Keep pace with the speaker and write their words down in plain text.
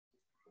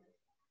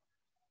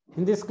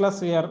In this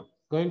class, we are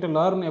going to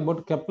learn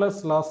about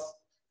Kepler's laws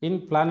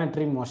in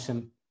planetary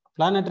motion.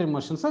 Planetary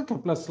motion, so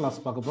Kepler's laws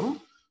பார்க்க போறோம்.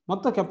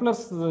 மொத்த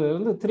Kepler's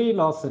வந்து 3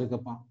 laws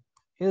இருக்குப்பா.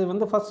 இது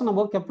வந்து ஃபர்ஸ்ட்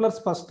நம்ம Kepler's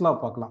first law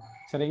பார்க்கலாம்.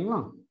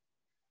 சரிங்களா?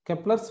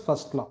 Kepler's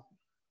first law.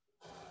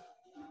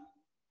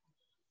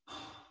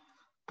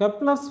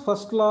 Kepler's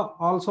first law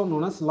also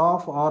known as law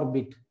of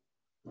orbit.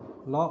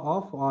 Law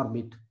of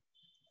orbit.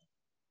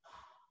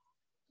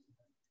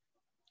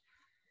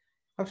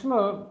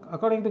 Actually,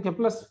 according to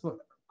Kepler's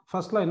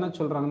first law என்ன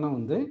சொல்றாங்கன்னா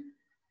வந்து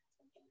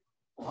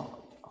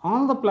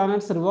all the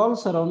planets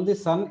revolves around the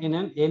sun in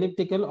an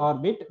elliptical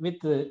orbit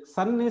with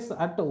sun is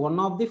at one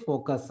of the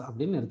focus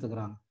அப்படின்னு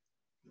எடுத்துக்கிறாங்க.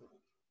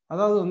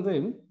 அதாவது வந்து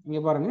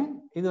இங்க பாருங்க,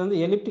 இது வந்து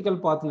எலிப்டிக்கல்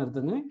பாத்னு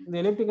எடுத்துங்க. இந்த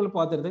எலிப்டிக்கல்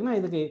பாத் எடுத்தீங்கன்னா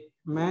இதுக்கு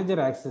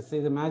மேஜர் ஆக்சிஸ்,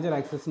 இது மேஜர்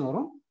ஆக்சிஸ்னு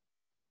வரும்,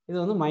 இது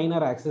வந்து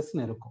மைனர்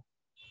ஆக்சிஸ்னு இருக்கும்.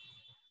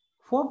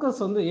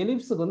 ஃபோக்கஸ் வந்து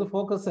எலிப்ஸுக்கு வந்து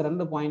ஃபோக்கஸ்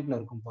 2 பாயிண்ட்ல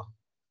இருக்கும்பா.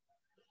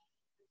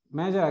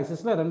 மேஜர்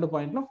ஆக்சிஸ்ல 2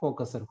 பாயிண்ட்ல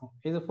ஃபோக்கஸ் இருக்கும்.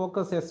 இது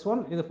ஃபோக்கஸ் S1,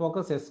 இது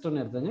ஃபோக்கஸ்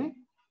S2ன்னு எடுத்துங்க.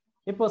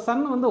 இப்போ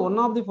சன் வந்து ஒன்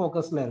ஆஃப் தி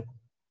ஃபோக்கஸ்ல இருக்கும்.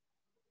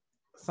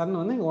 சன்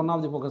வந்து ஒன்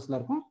ஆஃப் தி ஃபோக்கஸ்ல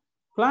இருக்கும்.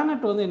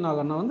 பிளானட் வந்து என்ன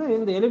ஆகும்னா வந்து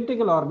இந்த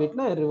எலிப்டிக்கல்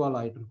ஆர்பிட்ல ரிவால்வ்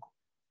ஆகிட்டு இருக்கும்.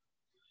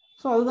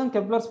 ஸோ அதுதான்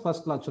கெப்லர்ஸ்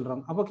ஃபர்ஸ்ட் லா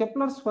சொல்றாங்க. அப்போ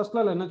கெப்லர்ஸ் ஃபர்ஸ்ட்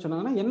லால என்ன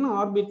சொன்னாங்கன்னா, என்ன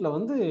ஆர்பிட்ல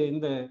வந்து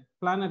இந்த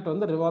பிளானட்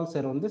வந்து ரிவால்வ்ஸ்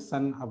அரவுண்ட் தி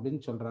சன்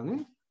அப்படின்னு சொல்றாங்க.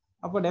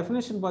 அப்போ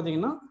டெஃபினேஷன்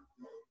பார்த்தீங்கன்னா,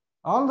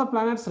 all the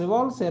planets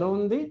revolves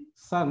around the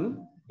sun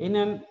in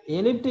an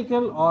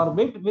elliptical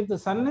orbit with the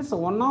sun is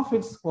one of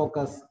its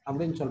focus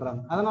அப்படின்னு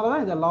சொல்றாங்க. அதனால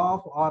தான் இந்த law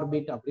of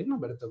orbit அப்படின்னு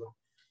நம்ம எடுத்துக்கிறோம்.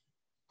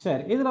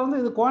 சரி, இதுல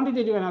வந்து இது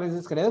குவான்டிடேட்டிவ்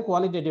அனாலிசிஸ் கிடையாது,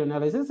 குவாலிட்டேட்டிவ்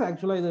அனாலிசிஸ்.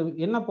 ஆக்சுவலா இது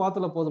என்ன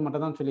பாத்துல போது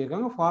மட்டும் தான்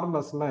சொல்லியிருக்காங்க,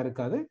 ஃபார்முலாஸ் எல்லாம்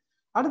இருக்காது.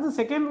 அடுத்து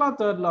செகண்ட் லா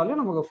தேர்ட்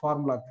லாலயும் நமக்கு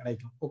ஃபார்முலா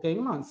கிடைக்கும்.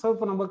 ஓகேங்களா? ஸோ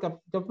இப்போ நம்ம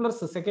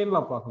கெப்லர்ஸ் செகண்ட்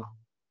லா பார்க்கலாம்.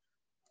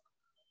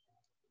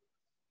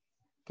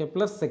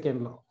 Kepler's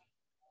second law.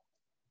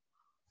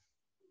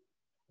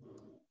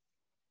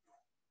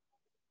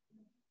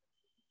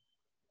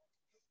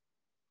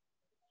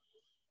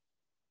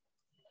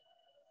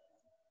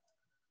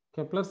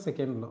 Kepler's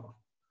second law.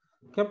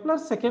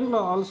 Kepler's second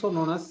law also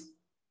known as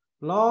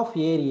law of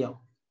area.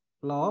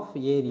 Law of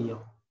area.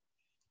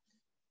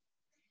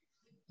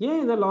 ஏன்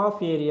இது law of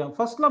area?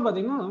 First law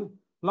பார்த்தீங்கன்னா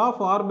law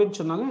of orbit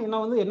சொன்னாங்க.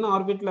 ஏன்னா வந்து என்ன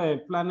ஆர்பிட்ல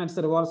பிளானட்ஸ்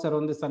ரிவால்வ்ஸ்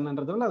அரவுண்ட் தி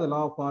சன்ன்றதுனால அது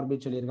law of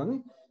orbit சொல்லியிருக்காங்க.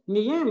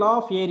 இங்க ஏன் law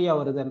of area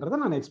வருதுன்றதை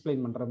நான்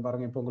எக்ஸ்பிளைன் பண்றேன்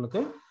பாருங்க. இப்போ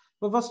உங்களுக்கு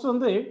இப்போ ஃபர்ஸ்ட்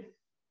வந்து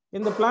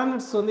இந்த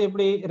பிளானட்ஸ் வந்து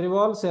எப்படி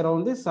revolves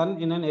around the son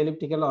in an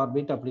elliptical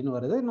orbit அப்படின்னு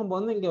வருது. நம்ம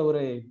வந்து இங்க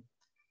ஒரு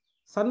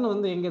சன்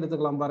வந்து எங்க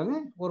எடுத்துக்கலாம் பாருங்க,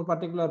 ஒரு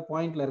பர்டிகுலர்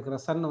பாயிண்ட்ல இருக்கிற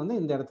சன் வந்து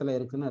இந்த இடத்துல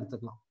இருக்குன்னு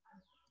எடுத்துக்கலாம்.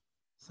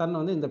 சன்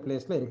வந்து இந்த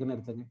பிளேஸ்ல இருக்குன்னு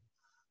எடுத்துங்க.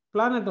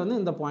 பிளானட் வந்து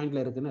இந்த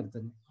பாயிண்ட்ல இருக்குன்னு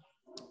எடுத்துங்க.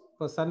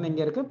 இப்போ சன் எங்க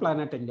இருக்கு,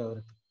 பிளானட் எங்க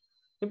இருக்கு.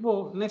 இப்போ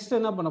நெக்ஸ்ட்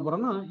என்ன பண்ண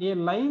போறோம்னா, ஏ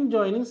line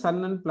joining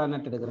Sun and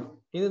planet எடுக்கிறேன்.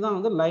 இதுதான்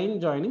வந்து line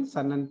joining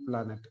Sun and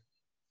planet.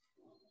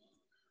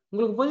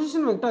 உங்களுக்கு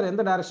பொசிஷன் வெக்டார்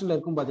எந்த டைரக்ஷன்ல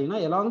இருக்கும்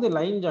பாத்தீங்கன்னா, along the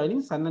line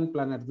joining Sun and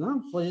planet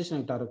தான் பொசிஷன்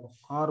வெக்டார் இருக்கும்.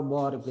 ஆர்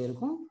பார் இப்படி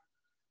இருக்கும்.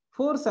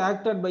 Force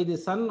acted by the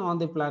sun on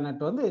the planet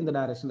வந்து இந்த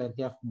டைரக்ஷன்ல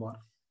இருக்கு, F bar.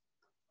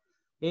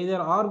 either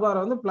R bar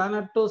வந்து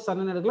planet to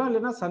sun எடுக்கலாம்,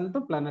 இல்லைன்னா sun to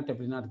planet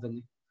எப்படின்னா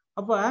எடுத்துங்க.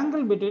 அப்போ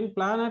angle between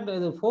planet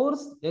இது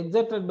force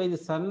exerted by the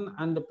sun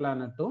and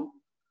planet to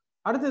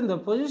அடுத்து இந்த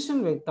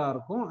பொசிஷன்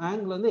வெக்டாருக்கும்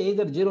ஆங்கிள் வந்து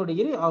either 0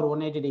 டிகிரி or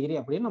 180 டிகிரி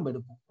அப்படின்னு நம்ம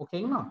எடுப்போம்.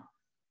 ஓகேங்களா?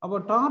 அப்போ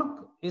dark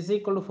is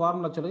equal to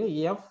formula சொல்லுங்க,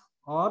 F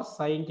or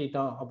sin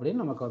theta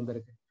அப்படின்னு நமக்கு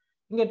வந்திருக்கு.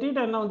 இங்க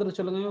தீட்டா என்ன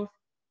வந்துருக்கு சொல்லுங்க,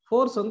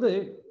 ஃபோர்ஸ் வந்து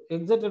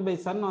exerted by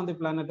sun on the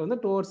planet வந்து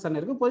towards sun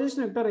இருக்கு.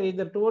 Position vector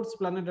either towards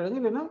planet எடுங்க,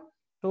 இல்லைன்னா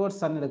towards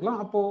sun எடுக்கலாம்.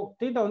 அப்போ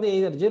தீட்டா வந்து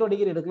either 0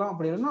 டிகிரி எடுக்கலாம்,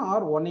 அப்படி இல்லைன்னா or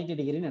 180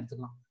 டிகிரின்னு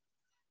எடுத்துக்கலாம்.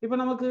 இப்போ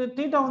நமக்கு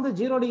தீட்டா வந்து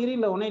 0 டிகிரி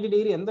இல்லை 180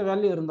 டிகிரி எந்த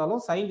வேல்யூ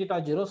இருந்தாலும் sin theta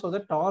 0, so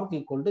that torque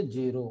equal to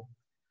 0.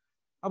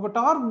 அப்போ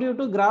dark due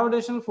to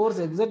gravitational force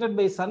exerted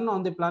by Sun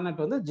on the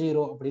planet வந்து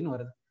 0 அப்படின்னு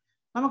வருது.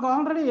 நமக்கு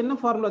ஆல்ரெடி என்ன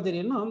ஃபார்முலா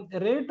தெரியும்னா,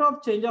 rate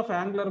of change of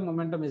angular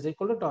momentum is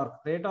equal to dark.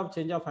 Rate of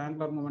change of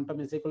angular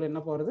momentum is equal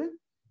என்ன போறது,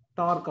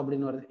 dark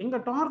அப்படின்னு வருது. இங்க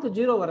dark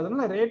 0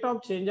 வருதுனால rate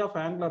of change of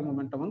angular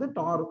momentum வந்து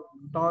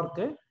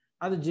டார்க்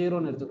அது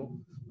 0ன்னு எடுத்துக்கும்.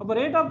 அப்போ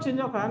rate of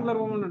change of angular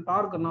momentum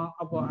டார்க்னா,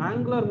 அப்போ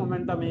angular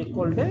momentum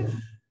equal to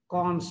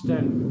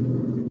constant.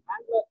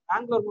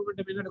 Angular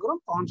momentum என்ன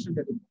எடுக்கிறோம்,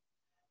 கான்ஸ்டன்ட் எடுக்கும்.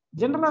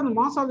 ஜெனரலா அந்த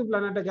mass of the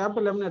planet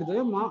capital எம்னு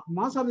எடுத்துங்க,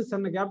 mass of the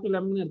Sun capital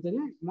எம்னு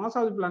எடுத்துங்க, mass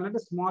of the planet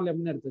small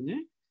எம்னு எடுத்துங்க.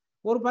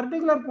 ஒரு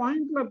பர்டிகுலர்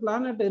பாயிண்ட்ல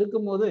பிளானட்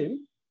இருக்கும்போது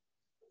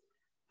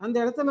அந்த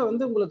இடத்துல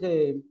வந்து உங்களுக்கு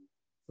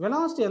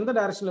வெலாசிட்டி எந்த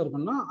டைரக்ஷன்ல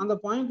இருக்குன்னா, அந்த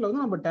பாயிண்ட்ல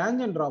வந்து நம்ம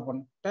டேஞ்சன்ட் டிரா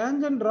பண்ணணும்.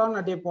 Tangent drone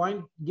at A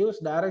point gives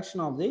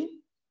direction of the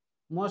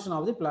motion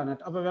of the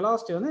planet. அப்போ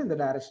வெலாசிட்டி வந்து இந்த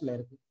டைரக்ஷன்ல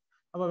இருக்கு.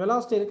 அப்போ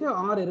வெலாசிட்டி இருக்கு,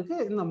 ஆர் இருக்கு,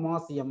 இந்த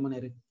மாஸ் எம்னு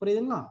இருக்கு.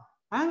 புரியுதுங்களா?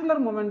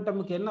 ஆங்குலர்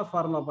மொமெண்டமுக்கு என்ன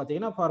ஃபார்முலா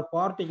பார்த்தீங்கன்னா, ஃபார்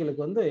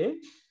பார்ட்டிகளுக்கு வந்து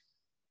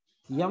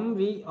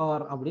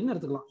MVR அப்படின்னு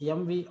எடுத்துக்கலாம்.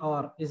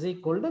 MVR is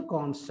equal to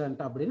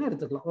constant அப்படின்னு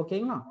எடுத்துக்கலாம்.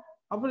 ஓகேங்களா?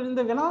 அப்புறம்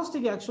இந்த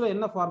வெலாசிட்டிக்கு ஆக்சுவலா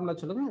என்ன ஃபார்முலா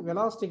சொல்லுங்க.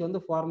 வெலாசிட்டிக்கு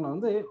வந்து ஃபார்முலா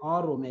வந்து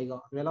ஆர் ஒமேகா.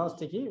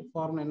 வெலாசிட்டிக்கு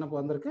ஃபார்முலா என்ன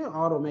வந்திருக்கு,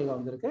 ஆர் ஒமேகா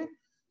வந்திருக்கு.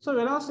 ஸோ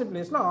வெலாசிட்டி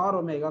பிளேஸ்ல ஆர்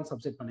ஒமேகான்னு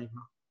சப்ஸ்டிட்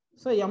பண்ணிக்கலாம்.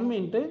 So M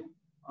into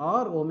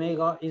R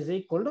omega is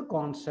equal to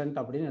constant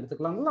அப்படின்னு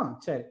எடுத்துக்கலாங்களா?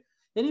 சரி,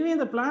 எனிவே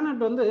இந்த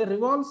பிளானட் வந்து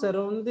revolves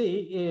around the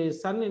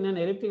son in an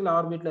elliptical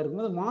ஆர்பிட்ல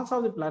இருக்கும்போது மாஸ்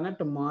ஆஃப் தி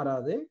பிளானட்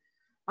மாறாது.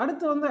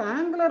 அடுத்து வந்து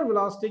ஆங்குலர்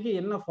வெலாசிட்டிக்கு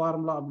என்ன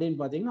ஃபார்முலா அப்படின்னு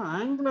பார்த்தீங்கன்னா,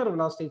 ஆங்குலர்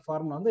வெலாசிட்டி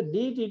ஃபார்முலா வந்து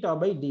D theta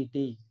by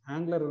DD.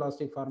 Angular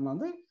velocity formula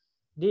வந்து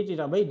டி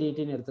தீட்டா பை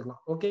டிடின்னு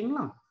எடுத்துக்கலாம்.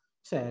 ஓகேங்களா?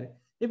 சரி.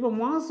 இப்போ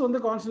மாஸ் வந்து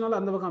கான்ஸ்டன்டால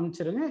அந்த பக்கம்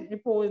அமைச்சிருங்க.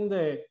 இப்போ இந்த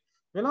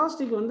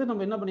வெலாசிட்டிக்கு வந்து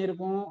நம்ம என்ன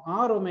பண்ணியிருக்கோம்,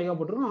 ஆர் ஒமேகா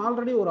போட்டிருக்கோம்.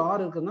 ஆல்ரெடி ஒரு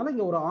ஆர் இருக்கிறதுனால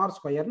இங்கே ஒரு ஆர்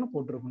ஸ்கொயர்னு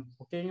போட்டிருக்கணும்.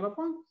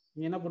 ஓகேங்களாப்பா?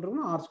 இங்கே என்ன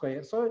போட்டிருக்கணும், R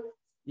square. So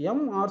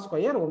M R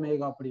square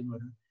omega அப்படின்னு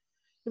வருது.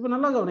 இப்போ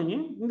நல்லா கவனிங்க,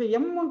 இந்த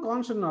m1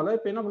 கான்ஸ்டன்ட்னால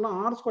இப்போ என்ன பண்ணலாம்,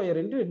 R square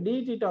into D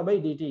theta by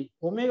DD,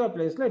 omega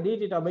பிளேஸ்ல டி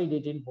தீட்டா பை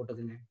டிடின்னு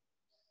போட்டுக்குங்க.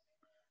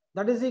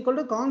 That is equal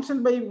to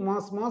constant by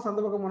mass. Mass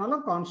அந்த பக்கம்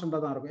போனாலும் கான்ஸ்டன்டா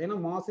தான் இருக்கும், ஏன்னா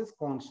மாஸ் இஸ்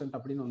கான்ஸ்டன்ட்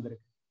அப்படின்னு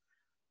வந்திருக்கு.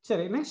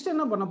 சரி, நெக்ஸ்ட்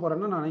என்ன பண்ண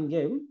போறேன்னா, நான்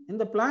இங்கே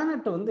இந்த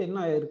பிளானட் வந்து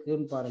என்ன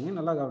இருக்குன்னு பாருங்க,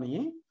 நல்லா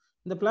கவனிங்க.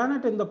 இந்த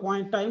பிளானட் இந்த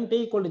point time t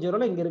equal to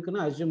 0ல இங்க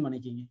இருக்குன்னு அஸ்யூம்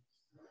பண்ணிக்கிங்க.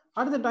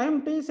 அடுத்த டைம்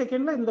t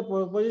செகண்ட்ல இந்த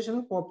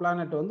பொசிஷனுக்கு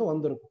பிளானட் வந்து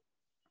வந்திருக்கும்.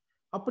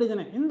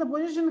 அப்படிதானே? இந்த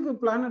பொசிஷனுக்கு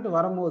பிளானட்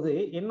வரும்போது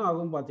என்ன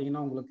ஆகும்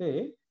பார்த்தீங்கன்னா, உங்களுக்கு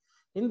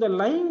இந்த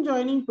line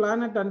joining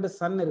planet and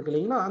son இருக்கு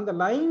இல்லைங்களா, அந்த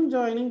line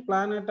joining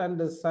planet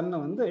and son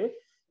வந்து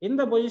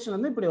இந்த பொசிஷன்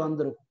வந்து இப்படி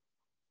வந்திருக்கும்,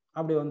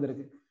 அப்படி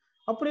வந்திருக்கு.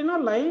 அப்படின்னா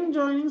line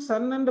joining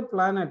Sun and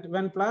planet,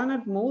 when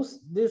planet moves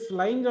this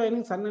line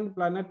joining sun and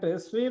planet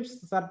sweeps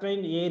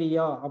certain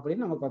area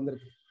அப்படின்னு நமக்கு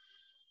வந்திருக்கு.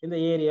 இந்த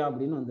ஏரியா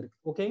அப்படின்னு வந்திருக்கு.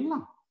 ஓகேங்களா?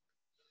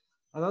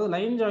 அதாவது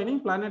line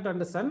joining planet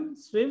and son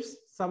sweeps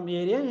some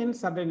area in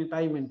certain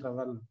time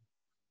interval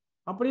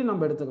அப்படின்னு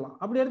நம்ம எடுத்துக்கலாம்.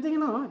 அப்படி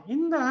எடுத்தீங்கன்னா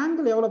இந்த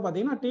ஆங்கிள் எவ்வளவு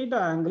பார்த்தீங்கன்னா தீட்டா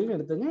ஆங்கிள்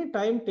எடுத்துங்க.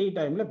 டைம் டி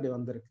டைம்ல இப்படி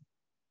வந்திருக்கு.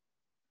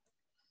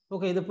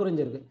 ஓகே, இது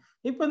புரிஞ்சிருக்கு.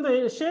 இப்போ இந்த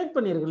ஷேட்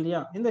பண்ணிருக்கு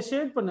இல்லையா, இந்த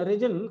ஷேட் பண்ண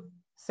ரீஜன்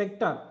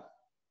செக்டார்.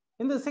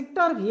 இந்த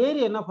செக்டாருக்கு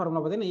ஏரியா என்ன ஃபார்முலா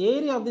பார்த்தீங்கன்னா,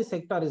 area of the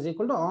sector is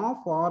equal to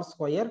of R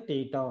square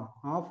theta.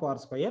 Of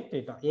R square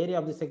theta. Area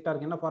of the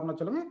செக்டாருக்கு என்ன ஃபார்முலா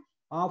சொல்லுங்க,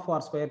 of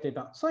R square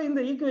theta. So இந்த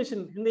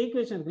ஈக்குவேஷன்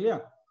இருக்கு இல்லையா,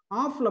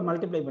 ஆஃப்ல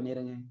மல்டிப்ளை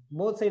பண்ணிடுங்க.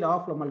 போத் சைடு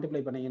ஆஃப்ல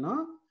மல்டிப்ளை பண்ணீங்கன்னா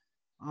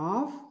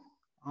ஆஃப்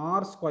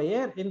ஆர்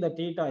ஸ்கொயர் இந்த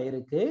தீட்டா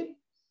இருக்கு,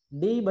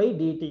 டி பை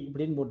டிடி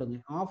இப்படின்னு போட்டுங்க.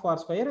 Of R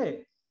square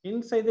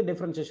inside the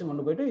differentiation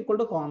கொண்டு போயிட்டு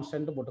ஈக்குவல் டு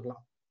கான்ஸ்டன்ட்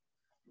போட்டுக்கலாம்.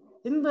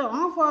 இந்த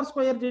ஆஃப் ஆர்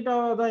ஸ்கொயர் தீட்டா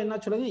தான் என்ன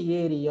சொல்லுங்க,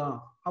 ஏரியா.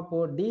 அப்போ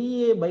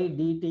dA by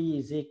dt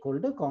is equal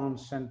to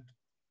constant.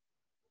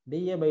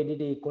 dA by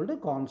dt equal to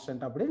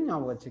constant அப்படின்னு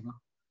ஞாபகம் வச்சுக்கலாம்.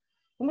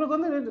 உங்களுக்கு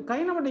வந்து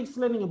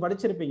கைனமெட்டிக்ஸ்ல நீங்க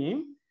படிச்சிருப்பீங்க,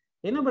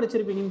 என்ன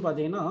படிச்சிருப்பீங்கன்னு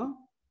பாத்தீங்கன்னா,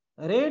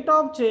 rate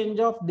of change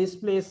of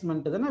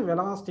displacement தானே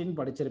வெலாசிட்டின்னு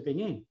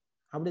படிச்சிருப்பீங்க.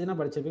 அப்படிதானே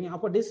படிச்சிருப்பீங்க.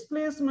 அப்போ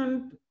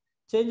displacement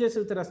changes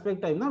with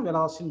respect time தான்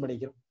வெலாசிட்டின்னு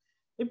படிக்கிறோம்.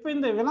 இப்போ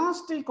இந்த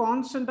வெலாசிட்டி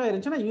கான்ஸ்டன்டா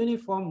இருந்துச்சுன்னா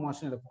யூனிஃபார்ம்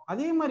மோஷன் இருக்கும்.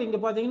 அதே மாதிரி இங்க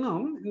பாத்தீங்கன்னா,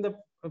 இந்த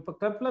இப்போ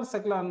கெப்லர்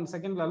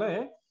செகண்ட்ல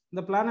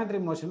இந்த planetary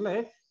மோஷன்ல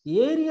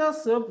area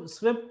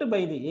swept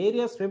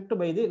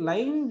by the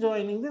line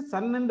joining the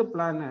Sun and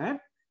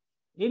planet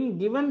in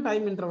given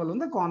time interval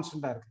வந்து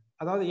கான்ஸ்டன்டா இருக்கு.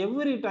 அதாவது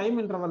எவ்ரி டைம்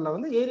இன்டர்வல்ல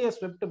வந்து area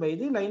swept by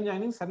the line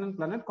joining Sun and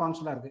planet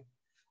கான்ஸ்டன்டா இருக்கு.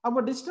 அப்போ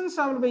distance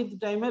travel by the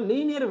time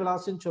linear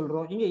வெலாசிட்டின்னு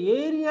சொல்றோம். இங்க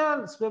area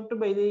swept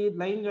by the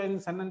line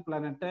joining Sun and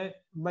planet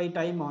by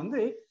time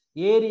வந்து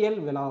Ariel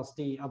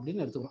velocity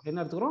அப்படின்னு எடுத்துக்கிறோம். என்ன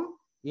எடுத்துக்கிறோம்,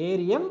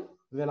 ஏரியல்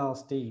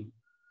வெலாசிட்டி.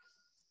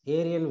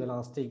 ஏரியல்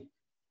வெலாசிட்டி,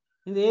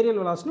 இந்த ஏரியல்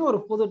வெலாசிட்டி ஒரு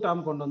புது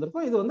டேர்ம் கொண்டு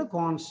வந்திருக்கோம். இது வந்து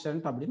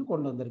கான்ஸ்டன்ட் அப்படின்னு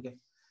கொண்டு வந்திருக்கு.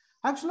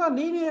 ஆக்சுவலா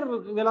லீனியர்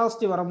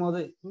வெலாசிட்டி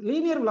வரும்போது,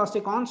 லீனியர்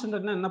வெலாசிட்டி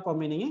கான்ஸ்டன்ட்னா என்ன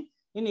மீனிங்,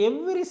 இன்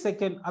எவ்ரி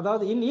செகண்ட்,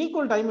 அதாவது in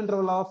equal time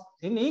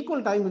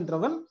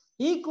interval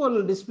equal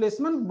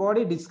displacement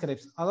body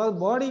describes. அதாவது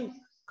பாடி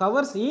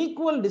covers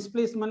equal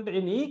displacement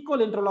in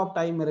equal interval of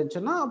time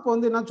இருந்துச்சுன்னா அப்போ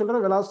வந்து என்ன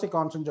சொல்றோம், வெலாசிட்டி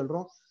கான்ஸ்டன்ட்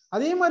சொல்றோம்.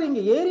 அதே மாதிரி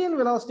இங்க ஏரியல்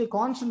வெலாசிட்டி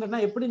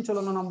கான்ஸ்டன்ட்னா எப்படின்னு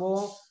சொல்லணும், நம்ம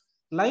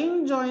line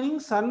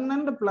joining Sun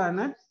and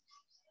planet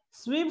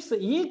sweeps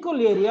equal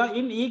area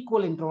in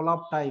equal interval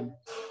of time.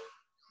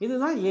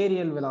 இதுதான்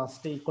ஏரியல்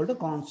வெலாசிட்டி ஈக்குவல் டு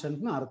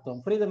கான்ஸ்டன்ட்னு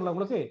அர்த்தம். புரியுதுங்களா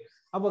உங்களுக்கு?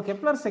 அப்போ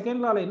கெப்லர்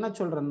செகண்ட் லால என்ன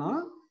சொல்றேன்னா,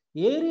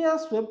 area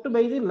swept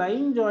by the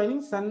line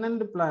joining Sun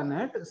and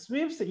planet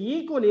sweeps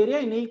equal area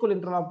in equal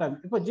interval of time.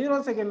 இப்போ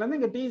 0 செகண்ட்ல இருந்து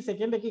இங்க t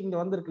செகண்டுக்கு இங்க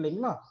வந்திருக்கு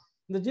இல்லைங்களா,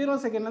 இந்த 0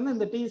 செகண்ட்ல இருந்து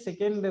இந்த t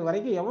செகண்ட்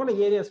வரைக்கும்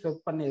எவ்வளவு ஏரியா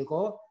ஸ்வெப்ட்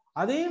பண்ணிருக்கோ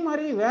அதே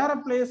மாதிரி வேற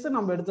பிளேஸ்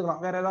நம்ம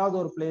எடுத்துக்கலாம். வேற ஏதாவது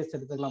ஒரு பிளேஸ்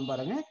எடுத்துக்கலாம்.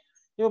 பாருங்க,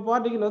 இப்போ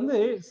பார்ட்டிகல் வந்து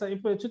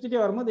இப்போ சுத்திட்டே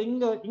வரும்போது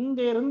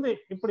இங்க இருந்து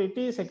இப்படி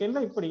t செகண்ட்ல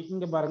இப்படி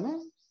இங்க பாருங்க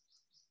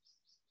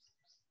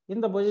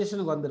இந்த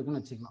பொசிஷனுக்கு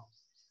வந்திருக்குன்னு வச்சுக்கலாம்.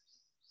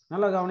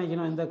 நல்லா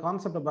கவனிக்கணும் இந்த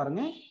கான்செப்ட்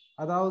பாருங்க.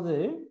 அதாவது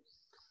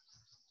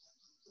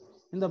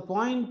இந்த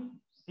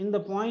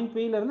பாயிண்ட்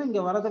P ல இருந்து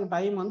இங்க வரதுக்கு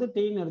டைம் வந்து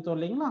tன்னு எடுத்தோம்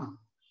இல்லைங்களா,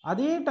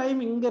 அதே டைம்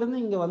இங்க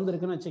இருந்து இங்க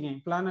வந்திருக்குன்னு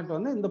வச்சுக்கோங்க. பிளானட்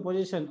வந்து இந்த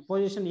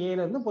பொசிஷன் A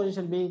ல இருந்து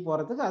பொசிஷன் B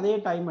போறதுக்கு அதே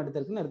டைம்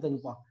எடுத்திருக்குன்னு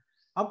எடுத்துக்கப்பா.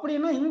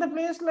 அப்படின்னா இந்த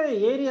பிளேஸ்ல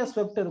ஏரியா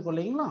ஸ்வெப்ட் இருக்கும்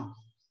இல்லைங்களா,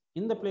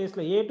 இந்த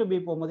பிளேஸ்ல A டு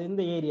B போகும்போது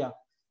இந்த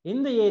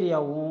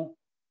ஏரியாவும்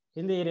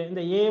இந்த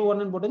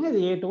A1 போட்டுங்க, இது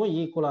A2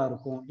 ஈக்குவலா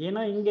இருக்கும்.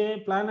 ஏன்னா இங்கே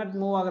பிளானட்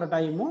மூவ் ஆகிற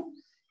டைமும்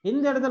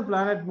இந்த இடத்துல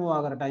பிளானட் மூவ்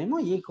ஆகிற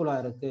டைமும் ஈக்குவலா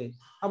இருக்கு.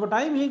 அப்போ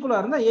டைம் ஈக்குவலா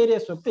இருந்தா ஏரியா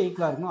ஸ்வெப்ட்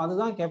ஈக்குவலா இருக்கும்.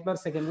 அதுதான்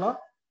கெப்லர்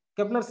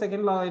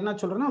செகண்ட் லா என்ன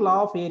சொல்றேன்னா, லா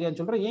ஆஃப் ஏரியா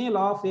சொல்றேன். ஏன்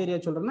லா ஆஃப் ஏரியா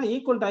சொல்றேன்னா,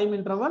 equal time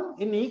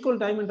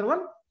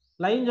interval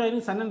line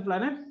joining Sun and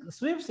planet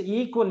sweeps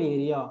equal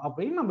area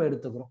அப்படின்னு நம்ம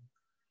எடுத்துக்கிறோம்.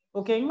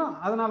 ஓகேங்களா?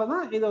 அதனால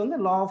தான் இதை வந்து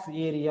லா ஆஃப்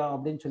ஏரியா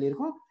அப்படின்னு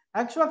சொல்லியிருக்கோம்.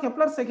 ஆக்சுவலா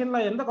கெப்லர் செகண்ட் லா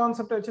எந்த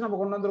கான்செப்டை வச்சு நம்ம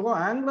கொண்டு வந்திருக்கோம்?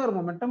 ஆங்குலர்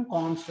மொமெண்டம்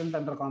கான்ஸ்டன்ட்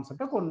என்ற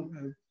கான்செப்டை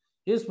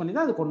யூஸ் பண்ணி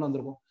தான் அது கொண்டு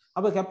வந்திருக்கோம்.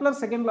 அப்போ கெப்லர்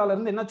செகண்ட் லால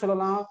இருந்து என்ன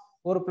சொல்லலாம்?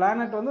 ஒரு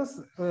பிளானட் வந்து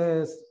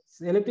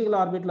எலிப்டிக்கல்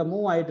ஆர்பிட்ல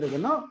மூவ் ஆயிட்டு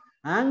இருக்குன்னா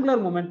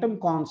ஆங்குலர் மொமெண்டம்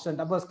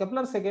கான்ஸ்டன்ட். அப்போ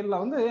கெப்லர் செகண்ட் லா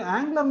வந்து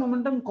ஆங்குலர்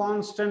மொமெண்டம்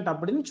கான்ஸ்டன்ட்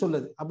அப்படின்னு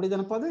சொல்லுது. அப்படி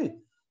தானே?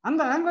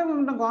 அந்த ஆங்குலர்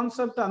மொமெண்டம்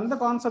கான்செப்ட், அந்த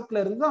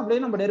கான்செப்ட்ல இருந்து அப்படியே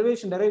நம்ம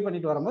டெரிவ்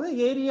பண்ணிட்டு வரும்போது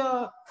area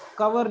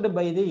covered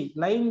by the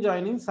line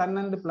joining Sun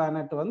and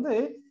planet வந்து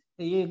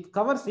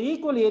covers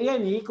equal area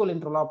in equal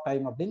interval of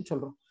time அப்படின்னு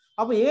சொல்றோம்.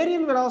 அப்போ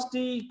ஏரியல்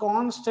வெலாசிட்டி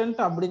கான்ஸ்டன்ட்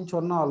அப்படின்னு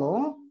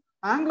சொன்னாலும்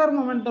ஆங்குலர்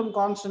மொமெண்டம்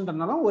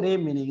கான்ஸ்டன்ட்னாலும் ஒரே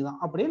மீனிங் தான்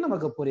அப்படின்னு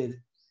நமக்கு புரியுது.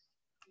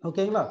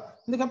 ஓகேங்களா?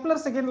 இந்த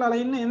கெப்லர் செகண்ட் லால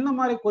இன்னும் என்ன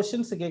மாதிரி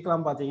கொஸ்டின்ஸ்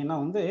கேட்கலாம் பார்த்தீங்கன்னா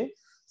வந்து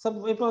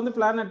இப்போ வந்து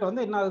பிளானட்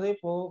வந்து என்ன ஆகுது?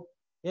 இப்போ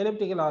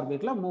எலிப்டிக்கல்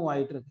ஆர்பிட்ல மூவ்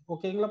ஆயிட்டு இருக்கு.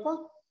 ஓகேங்களாப்பா?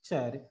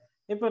 சரி,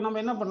 இப்போ நம்ம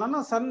என்ன பண்ணலாம்னா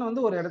சன்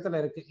வந்து ஒரு இடத்துல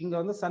இருக்கு. இங்க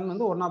வந்து சன்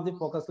வந்து ஒன் ஆஃப் தி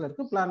ஃபோக்கஸ்ல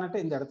இருக்கு. பிளானட்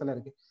இந்த இடத்துல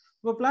இருக்கு.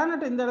 இப்போ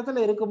பிளானட் இந்த இடத்துல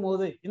இருக்கும்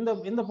போது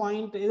இந்த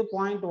பாயிண்ட், இது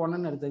பாயிண்ட்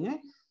 1ன்னு எடுத்துங்க.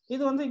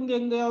 இது வந்து இங்க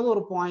எங்கேயாவது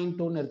ஒரு பாயிண்ட்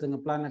 2ன்னு எடுத்துங்க.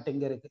 பிளானட்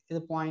இங்க இருக்கு, இது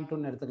பாயிண்ட்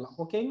 2ன்னு எடுத்துக்கலாம்.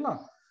 ஓகேங்களா?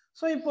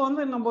 ஸோ இப்போ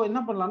வந்து நம்ம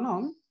என்ன பண்ணலாம்னா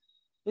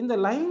இந்த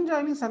line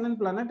joining Sun and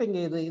planet இங்க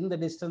இந்த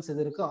டிஸ்டன்ஸ்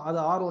இது இருக்கு, அது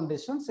R1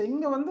 டிஸ்டன்ஸ்,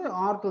 இங்க வந்து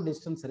R2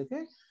 டிஸ்டன்ஸ் இருக்கு.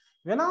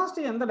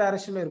 வெலாசிட்டி எந்த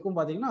டைரக்ஷன்ல இருக்கும்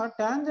பாத்தீங்கன்னா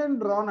tangent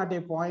drawn at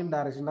a point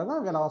டைரக்ஷன்ல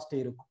தான் வெலாசிட்டி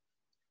இருக்கும்.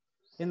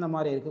 இந்த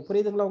மாதிரி இருக்கு.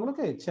 புரியுதுங்களா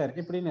உங்களுக்கு? சரி,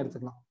 இப்படின்னு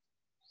எடுத்துக்கலாம்.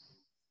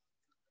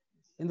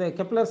 இந்த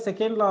கெப்லர்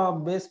செகண்ட் லா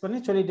பேஸ் பண்ணி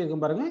சொல்லிட்டு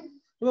இருக்கும் பாருங்க.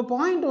 இப்போ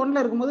பாயிண்ட்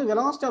 1ல இருக்கும்போது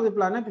வெலாசிட்டி ஆஃப் தி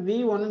பிளானட்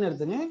V1ன்னு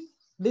எடுத்துங்க.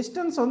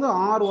 டிஸ்டன்ஸ் வந்து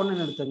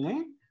R1ன்னு எடுத்துங்க.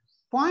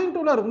 பாயிண்ட்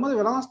 2ல இருக்கும்போது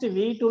வெலாசிட்டி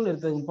V2ன்னு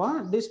எடுத்துங்கப்பா.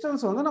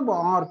 டிஸ்டன்ஸ் வந்து நம்ம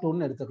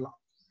R2ன்னு எடுத்துக்கலாம்.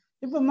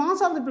 இப்போ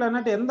மாஸ் ஆஃப் தி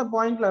பிளானட் எந்த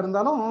பாயிண்ட்ல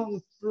இருந்தாலும்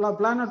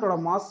பிளானட்டோட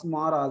மாஸ்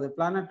மாறாது.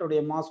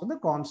 பிளானட்டோட மாஸ் வந்து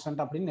கான்ஸ்டன்ட்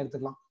அப்படின்னு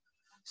எடுத்துக்கலாம்.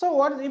 ஸோ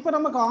இப்போ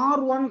நமக்கு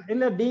R1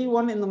 இல்லை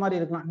D1 இந்த மாதிரி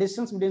இருக்கலாம்.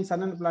 Distance between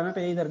Sun and planet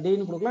either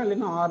Dன்னு கொடுக்கலாம்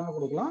இல்லைன்னா Rன்னு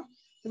கொடுக்கலாம்.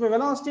 இப்போ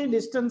வெலாசிட்டி,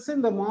 டிஸ்டன்ஸ்,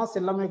 இந்த மாஸ்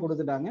எல்லாமே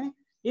கொடுத்துட்டாங்க.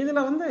 இதுல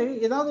வந்து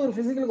ஏதாவது ஒரு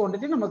பிசிக்கல்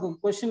குவான்டிட்டி நமக்கு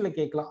கொஸ்டின்ல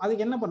கேட்கலாம்.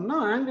 அதுக்கு என்ன பண்ணா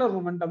ஆங்குலர்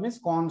மொமெண்டம்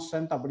இஸ்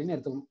கான்ஸ்டன்ட் அப்படின்னு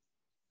எடுத்துக்கணும்.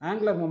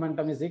 Angular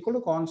momentum is equal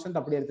to constant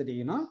அப்படி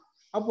எடுத்துட்டீங்கன்னா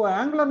அப்போ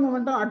angular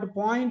momentum at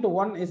point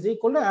 1 is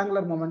equal to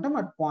angular momentum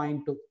at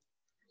point 2.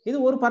 இது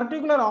ஒரு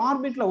பர்டிகுலர்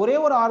ஆர்பிட்ல, ஒரே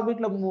ஒரு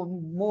ஆர்பிட்ல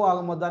மூவ்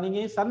ஆகும்போது தான்.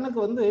 நீங்க சன்னுக்கு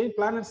வந்து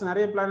பிளானட்ஸ்,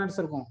 நிறைய பிளானட்ஸ்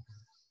இருக்கும்.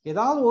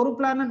 ஏதாவது ஒரு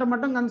பிளானட்டை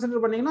மட்டும்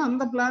கன்சிடர் பண்ணீங்கன்னா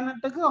அந்த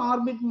பிளானட்டுக்கு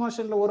ஆர்பிட்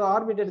மோஷன்ல ஒரு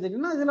ஆர்பிட்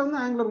எடுத்துக்கிட்டீங்கன்னா இதுல வந்து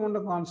ஆங்குலர்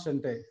மொமெண்டம்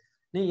கான்ஸ்டன்ட்.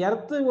 நீ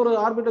எர்த் ஒரு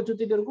ஆர்பிட்டை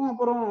சுத்திட்டு இருக்கும்,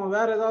 அப்புறம்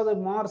வேற ஏதாவது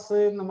மார்ஸ்,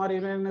 இந்த மாதிரி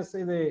யுரேனஸ்,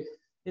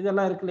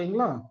 இதெல்லாம் இருக்கு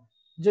இல்லைங்களா,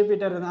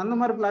 ஜூபிட்டர், அந்த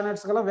மாதிரி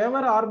பிளானட்ஸ்க்கெல்லாம்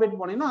வெவ்வேறு ஆர்பிட்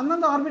போனீங்கன்னா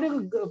அந்தந்த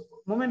ஆர்பிட்டுக்கு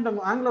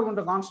மொமெண்டம், ஆங்குலர்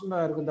மொமெண்டம்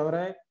கான்ஸ்டன்டா இருக்கும். தவிர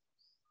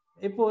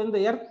இப்போ இந்த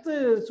எர்த்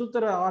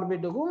சுத்துற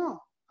ஆர்பிட்டுக்கும்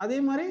அதே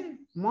மாதிரி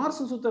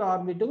மார்ஸ் சுத்துற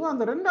ஆர்பிட்டுக்கும்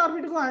அந்த ரெண்டு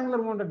ஆர்பிட்டுக்கும்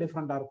ஆங்குலர் மொமெண்டம்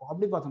டிஃப்ரெண்டா இருக்கும்.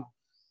 அப்படி பார்த்தோம்.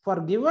 ஃபார்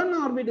கிவன்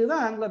ஆர்பிட்டுக்கு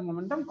தான் ஆங்குலர்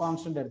மொமெண்டம்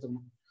கான்ஸ்டன்ட்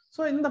எடுத்துக்கணும்.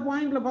 ஸோ இந்த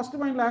பாயிண்ட்ல ஃபர்ஸ்ட்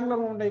பாயிண்ட்ல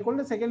ஆங்குலர் மொமெண்டம்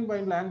ஈக்குவல், செகண்ட்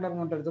பாயிண்ட்ல ஆங்குலர்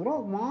மொமெண்டம்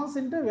எடுத்துக்கிறோம். Mass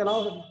into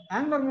velocity,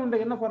 angular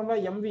momentum என்ன formula?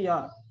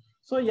 MVR.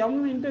 So M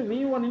into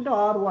V1 into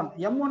R1.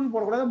 M1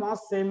 போடக்கூடாது,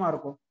 மாஸ் சேமா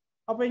இருக்கும்.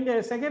 அப்போ இங்க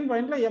செகண்ட்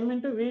பாயிண்ட்ல M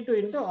into V2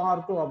 into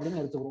R2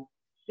 அப்படின்னு எடுத்துக்கிறோம்.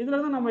 இதுல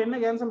இருந்து நம்ம என்ன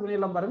கேன்சல்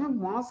பண்ணிடலாம் பாருங்க,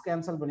 மாஸ்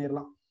கேன்சல்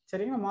பண்ணிடலாம்.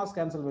 சரிங்களா? மாஸ்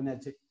கேன்சல்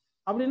பண்ணியாச்சு.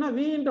 அப்படின்னா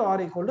V into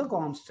R equal to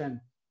constant.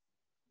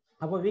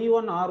 அப்போ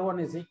V1 R1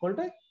 is equal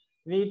to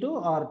V2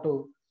 R2.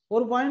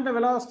 ஒரு பாயிண்ட்ல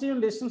வெலாசிட்டியும்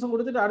டிஸ்டன்ஸும்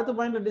கொடுத்துட்டு அடுத்த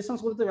பாயிண்ட்ல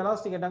டிஸ்டன்ஸ் கொடுத்து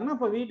வெலாசிட்டி கேட்டாங்கன்னா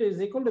அப்போ V2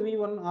 is equal to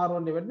V1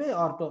 R1 divide by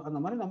R2. அந்த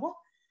மாதிரி நம்ம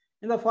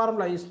இந்த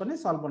ஃபார்முலா யூஸ் பண்ணி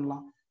சால்வ்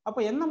பண்ணலாம். அப்போ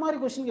என்ன மாதிரி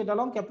கொஸ்டின்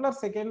கேட்டாலும் கெப்லர்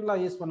செகண்ட் லா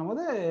யூஸ்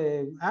பண்ணும்போது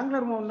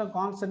ஆங்குலர் மொமெண்டம்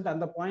கான்ஸ்டன்ட்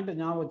அந்த பாயிண்ட்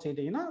ஞாபகம்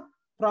வச்சுக்கிட்டீங்கன்னா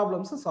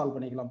ப்ராப்ளம்ஸ் சால்வ்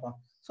பண்ணிக்கலாம்ப்பா.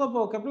 ஸோ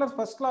இப்போ கெப்லர்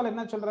ஃபர்ஸ்ட் லால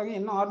என்ன சொல்றாங்க?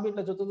 என்ன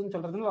ஆர்பிட்ல சுத்துதுன்னு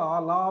சொல்றது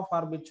லா ஆஃப்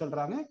ஆர்பிட்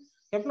சொல்றாங்க.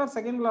 கெப்லர்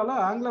செகண்ட் லால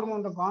ஆங்குலர்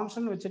மொமெண்டம்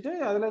கான்ஸ்டன்ட் வச்சுட்டு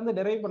அதுல இருந்து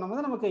டெரைவ்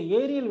பண்ணும்போது நமக்கு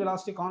ஏரியல்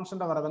வெலாசிட்டி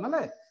கான்ஸ்டன்டா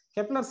வரதுனால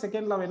கெப்லர்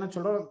செகண்ட் லா என்ன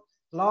சொல்றோம்?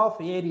 லா ஆஃப்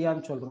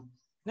ஏரியான்னு சொல்றோம்.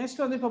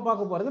 நெக்ஸ்ட் வந்து இப்ப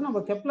பார்க்க போறது நம்ம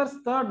Kepler's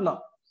third law.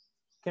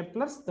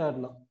 Kepler's third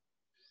law.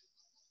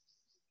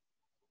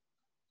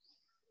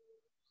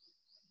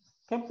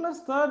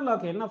 Kepler's third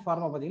lock என்ன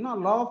ஃபார்முலா பாத்தீங்கன்னா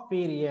law of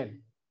period.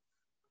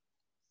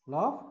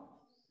 Law of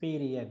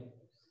period.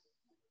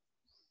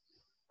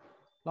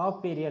 Law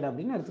of period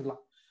அப்படின்னு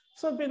எடுத்துக்கலாம்.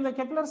 ஸோ இப்போ இந்த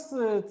கெப்லர்ஸ்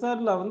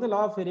தேர்ட் லா வந்து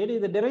லா ஆஃப் பீரியட்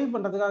இதை டெரைவ்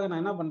பண்றதுக்காக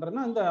நான் என்ன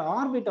பண்றேன்னா இந்த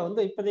ஆர்பிட்டை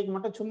வந்து இப்போதைக்கு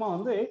மட்டும் சும்மா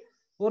வந்து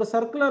ஒரு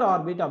சர்க்குலர்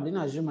ஆர்பிட் அப்படின்னு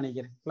அஸ்யூம்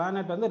பண்ணிக்கிறேன்.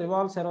 பிளானட் வந்து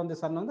ரிவால்வ்ஸ் அரவுண்ட் தி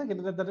சன் வந்து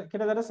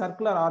கிட்டத்தட்ட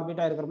சர்க்குலர்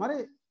ஆர்பிட்டா இருக்கிற மாதிரி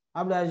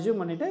அப்படி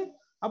அஸ்யூம் பண்ணிட்டு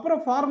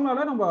அப்புறம்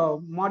ஃபார்முலால நம்ம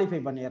மாடிஃபை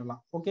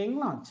பண்ணிடலாம்.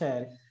 ஓகேங்களா?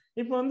 சரி,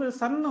 இப்போ வந்து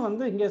சன்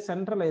வந்து இங்கே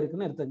சென்ட்ரல்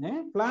இருக்குன்னு எடுத்துங்க.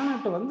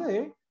 பிளானட் வந்து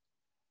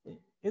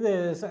இது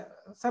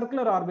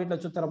சர்க்குலர் ஆர்பிட்ல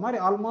சுத்துற மாதிரி,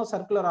 ஆல்மோஸ்ட்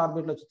சர்க்குலர்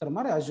ஆர்பிட்ல சுத்துற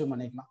மாதிரி அஸ்யூம்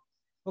பண்ணிக்கலாம்.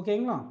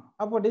 ஓகேங்களா?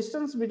 அப்போ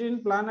distance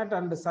between planet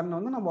and son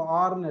வந்து நம்ம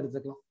ஆர்ன்னு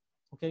எடுத்துக்கலாம்.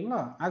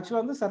 ஓகேங்களா?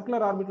 ஆக்சுவலா வந்து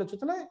சர்க்குலர் ஆர்பிட்ல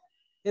சுத்தல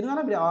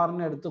இருந்தாலும் இப்படி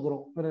ஆர்ன்னு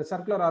எடுத்துக்கிறோம். ஒரு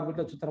சர்க்குலர்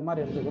ஆர்பிட்ல சுத்துற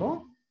மாதிரி எடுத்துக்கிறோம்.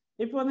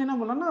 இப்போ வந்து என்ன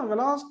பண்ணோம்னா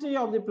வெலாசிட்டி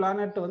ஆஃப் தி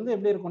பிளானட் வந்து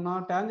எப்படி இருக்கும்னா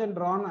tangent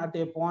drawn at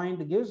a point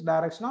gives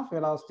direction of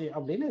velocity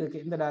அப்படின்னு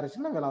இருக்கு. இந்த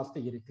டைரக்ஷன்ல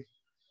வெலாசிட்டி இருக்கு.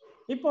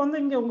 இப்போ வந்து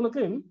இங்க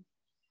உங்களுக்கு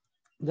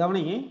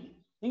கவனிங்க,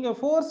 இங்க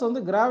ஃபோர்ஸ்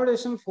வந்து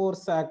கிராவிடேஷன்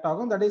ஃபோர்ஸ் ஆக்ட்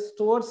ஆகும், that is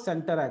towards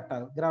centre act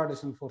ஆகும்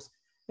கிராவிடேஷன் ஃபோர்ஸ்.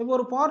 இப்போ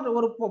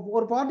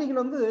ஒரு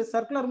பார்ட்டிகிள் வந்து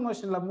சர்க்குலர்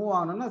மோஷன்ல மூவ்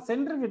ஆகணும்னா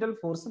சென்ட்ரிபியூட்டல்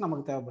ஃபோர்ஸ்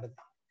நமக்கு தேவைப்படுது.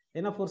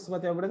 என்ன ஃபோர்ஸ்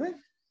தேவைப்படுது?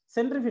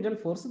 சென்ட்ரிபியூட்டல்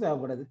ஃபோர்ஸ்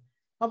தேவைப்படுது.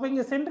 அப்ப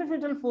இங்க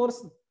centripetal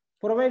force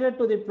provided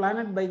to the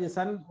planet by the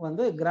sun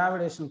வந்து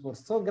gravitation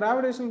force. So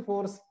gravitation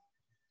force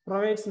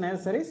provides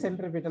necessary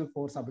centripetal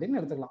force அப்படின்னு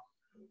எடுத்துக்கலாம்.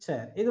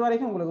 சரி, இது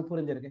வரைக்கும் உங்களுக்கு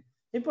புரிஞ்சிருக்கு.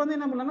 இப்போ வந்து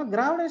என்ன பண்ணலாம்னா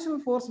கிராவிடேஷன்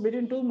ஃபோர்ஸ்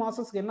பிட்வீன் டூ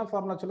மாசஸ்க்கு என்ன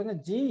ஃபார்முலா சொல்லுங்க?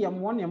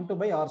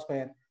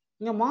 Gm1m2/r².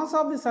 இங்க மாஸ்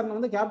ஆஃப் தி சன்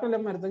வந்து கேபிட்டல்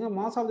M எடுத்துங்க,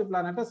 mass of the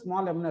planet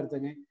small m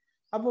எடுத்துங்க.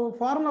 அப்போ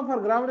ஃபார்முலா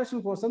ஃபார்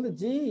கிராவிடேஷன் ஃபோர்ஸ் வந்து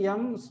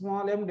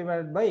Gm(m)/r²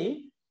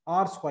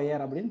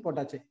 அப்படின்னு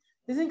போட்டாச்சு.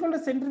 Is equal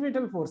to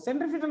centripetal force.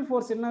 Centripetal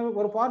force என்ன?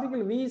 ஒரு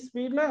பார்ட்டிகல் v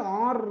ஸ்பீட்ல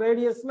r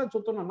ரேடியஸ்ல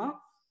சுத்தணும்னா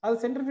அது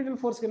சென்ட்ரிபியூட்டல்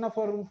ஃபோர்ஸ்க்கு என்ன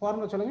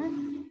ஃபார்முலா சொல்லுங்க?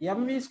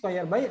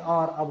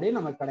 mv²/r அப்படின்னு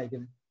நமக்கு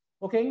கிடைக்குது.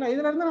 ஓகேங்களா?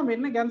 இதுல இருந்து நம்ம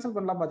என்ன கேன்சல்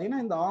பண்ணலாம்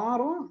பாத்தீங்கன்னா இந்த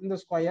ஆரும் இந்த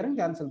ஸ்கொயரும்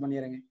கேன்சல்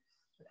பண்ணிடுங்க.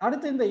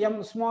 அடுத்து இந்த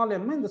ஸ்மால்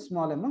m இந்த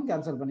ஸ்மால் m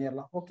கேன்சல்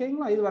பண்ணிடலாம்.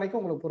 ஓகேங்களா? இது வரைக்கும்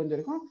உங்களுக்கு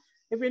புரிஞ்சிருக்கும்.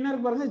 இப்போ என்ன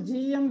இருக்கு பாருங்க,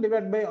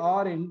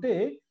 Gm/r இன்ட்டு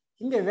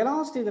இங்க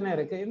வெலாசிட்டி தானே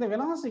இருக்கு. இந்த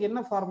வெலாசிட்டிக்கு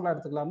என்ன ஃபார்முலா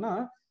எடுத்துக்கலாம்னா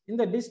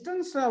இந்த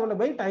distance travel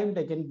by time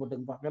taken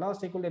போட்டுப்பா.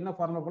 Velocity equal என்ன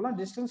ஃபார்முலா போடலாம்?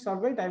 Distance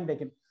travel by time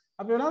taken.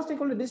 அப்போ வெலாசிட்டி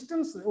ஈக்குவல்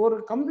டிஸ்டன்ஸ் ஒரு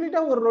கம்ப்ளீட்டா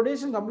ஒரு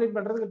ரொட்டேஷன் கம்ப்ளீட்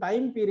பண்றதுக்கு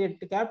time period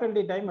capital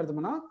D time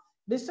எடுத்தோம்னா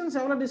டிஸ்டன்ஸ்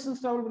எவ்வளவு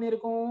distance travel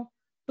பண்ணியிருக்கும்?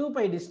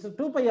 2πr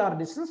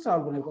distance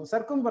travel பண்ணியிருக்கும்.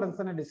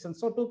 Circumference distance,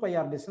 so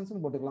 2πr distance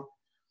போட்டுக்கலாம்.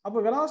 அப்போ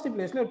வெலாசிட்டி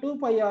பிளேஸ்ல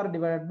 2πr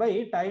divide by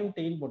time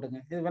D போட்டுங்க.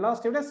 இது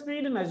வெலாசிட்டியோட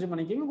ஸ்பீடுன்னு அஸ்யூம்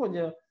பண்ணிக்கிங்க,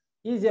 கொஞ்சம்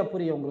ஈஸியா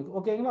புரியும் உங்களுக்கு.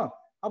 ஓகேங்களா?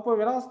 அப்போ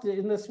வெலாசிட்டி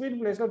இந்த ஸ்பீட்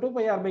பிளேஸ்ல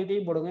 2πr/t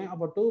போடுங்க.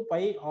 அப்போ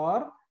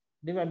 2πr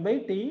divide by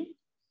t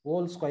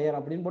whole square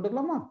அப்படின்னு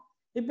போட்டுக்கலாமா?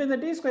 இப்போ இந்த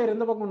t ஸ்கொயர்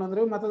இந்த பக்கம் கொண்டு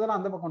வந்துரும், மற்றதெல்லாம்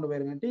அந்த பக்கம் கொண்டு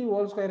போயிருங்க. t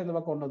ஹோல் ஸ்கொயர் இந்த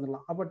பக்கம் கொண்டு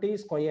வந்துடலாம். அப்போ t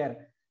square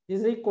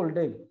is equal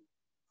to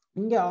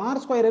இங்க r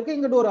ஸ்கொயர் இருக்கு,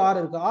 இங்கிட்ட ஒரு r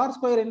இருக்கு. r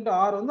ஸ்கொயர் இன்ட்டு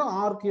r வந்து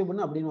r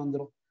கியூப்னு அப்படின்னு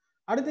வந்துடும்.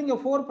 அடுத்து இங்க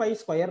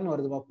 4π²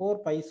 வருதுப்பா.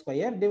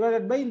 4π²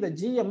 டிவைடட் பை இந்த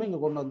gm இங்க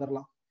கொண்டு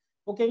வந்துடலாம்.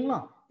 ஓகேங்களா?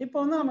 இப்போ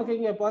வந்து நமக்கு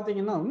இங்க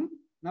பாத்தீங்கன்னா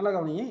நல்ல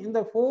கவனிங்க, இந்த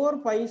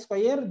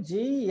 4π²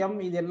 gm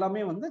இது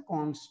எல்லாமே வந்து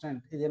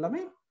கான்ஸ்டன்ட், இது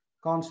எல்லாமே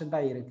கான்ஸ்டன்டா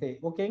இருக்கு.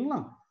 ஓகேங்களா?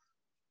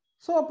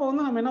 ஸோ அப்போ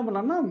வந்து நம்ம என்ன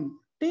பண்ணலாம்னா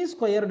t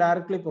square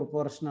directly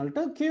proportional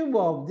to cube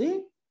of the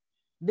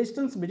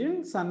distance between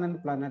Sun and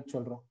planet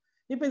சொல்றோம்.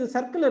 இப்போ இது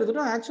சர்க்கிள்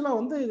எடுத்துட்டோம். ஆக்சுவலா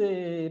வந்து இது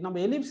நம்ம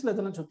எலிப்ஸ்ல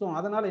எத்தனை சுத்தம்,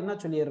 அதனால என்ன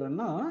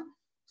சொல்லிடுறோம்னா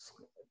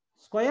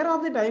square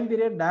of the time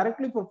period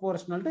directly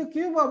proportional to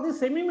cube of the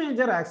semi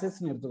major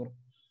ஆக்சிஸ்னு எடுத்துக்கிறோம்.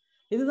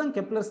 இதுதான்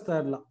கெப்லர்ஸ்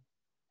தேர்ட் லா.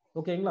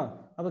 ஓகேங்களா?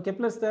 அப்போ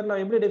கெப்லர்ஸ் தேர்ட் லா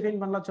எப்படி டிஃபைன்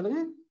பண்ணலாம்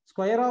சொல்லுங்க?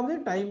 Square of the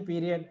time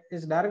period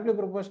is directly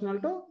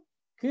proportional to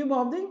cube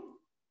of the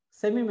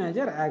semi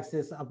major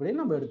axis அப்படின்னு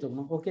நம்ம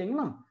எடுத்துக்கணும்.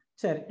 ஓகேங்களா?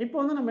 சரி, இப்போ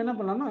வந்து நம்ம என்ன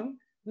பண்ணலாம்னா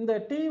இந்த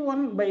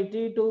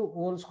t1/t2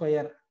 whole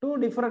square two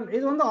different,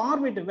 இது வந்து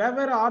ஆர்பிட்,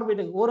 வெவ்வேறு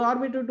ஆர்பிட்டுக்கு, ஒரு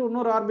ஆர்பிட் டு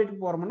இன்னொரு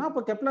ஆர்பிட்டுக்கு போறோம்னா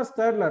அப்போ கெப்லர்ஸ்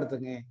தேர்ட்ல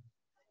எடுத்துங்க.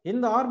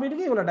 இந்த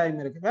ஆர்பிட்டுக்கு இவ்வளவு டைம்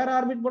இருக்கு, வேற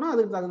ஆர்பிட் போனா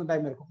அதுக்கு தகுந்த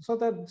டைம் இருக்கும்.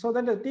 so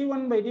that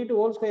t1/t2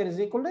 whole square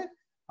is equal to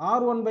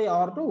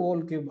r1/r2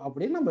 whole cube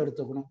அப்படின்னு நம்ம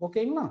எடுத்துக்கணும்.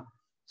 ஓகேங்களா?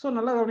 ஸோ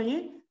நல்லா கவனிங்க,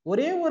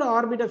 ஒரே ஒரு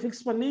ஆர்பிட்டை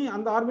ஃபிக்ஸ் பண்ணி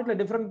அந்த ஆர்பிட்ல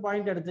டிஃபரெண்ட்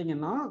பாயிண்ட்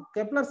எடுத்தீங்கன்னா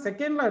கெப்லர்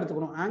செகண்ட்ல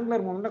எடுத்துக்கணும்.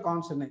 Angular moment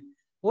constant.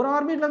 ஒரு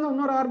ஆர்பிட்ல இருந்து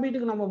இன்னொரு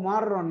ஆர்பிட்டுக்கு நம்ம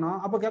மாறுறோம்னா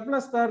அப்போ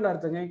கெப்லர்ஸ் தேர்ட்ல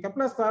எடுத்துங்க.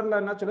 கெப்லர்ஸ் தேர்ட்ல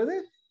என்ன சொல்லுது?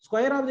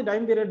 Square of the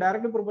time period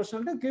directly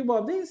proportional to cube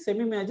of the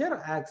semi major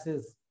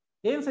axis.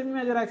 ஏன் செமி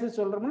மேஜர் ஆக்சிஸ்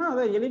சொல்றோம்னா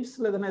அதை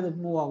எலிப்ஸ்ல தானே இது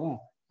மூவ் ஆகும்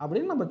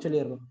அப்படின்னு நம்ம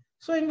சொல்லிடுறோம்.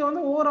 ஸோ இங்க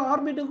வந்து ஒவ்வொரு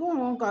ஆர்பிட்டுக்கும்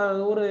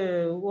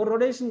ஒரு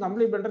ரொட்டேஷன்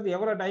கம்ப்ளீட் பண்றது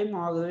எவ்வளவு டைம்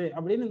ஆகுது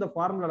அப்படின்னு இந்த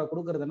ஃபார்முலால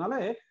கொடுக்கறதுனால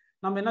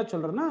நம்ம என்ன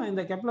சொல்றோம்னா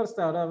இந்த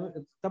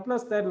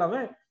கெப்லர்ஸ்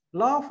தேர்ட்லாவே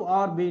லா ஆஃப்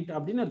ஆர்பிட்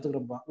அப்படின்னு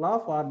எடுத்துக்கிறோம்ப்பா. லா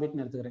ஆஃப்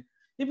ஆர்பிட்னு எடுத்துக்கிறேன்.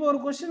 இப்போ ஒரு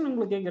கொஸ்டின்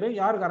உங்களுக்கு கேட்குறேன்,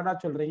 யார் கரெக்டா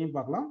சொல்றீங்கன்னு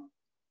பார்க்கலாம்.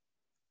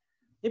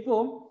 இப்போ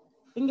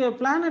இங்க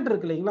பிளானட்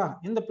இருக்கு இல்லைங்களா?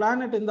 இந்த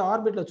பிளானட் இந்த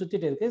ஆர்பிட்ல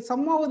சுத்திட்டு இருக்கு.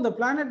 சம்மாவும் இந்த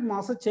பிளானட்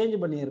மாஸை சேஞ்ச்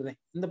பண்ணிடுறேன்.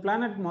 இந்த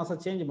பிளானட் மாஸை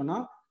சேஞ்ச் பண்ணா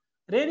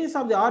radius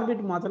of the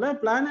orbit மாத்தல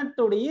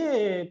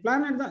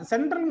planet தான்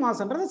சென்ட்ரல்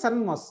மாஸ்ன்றது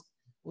சன் மாஸ்.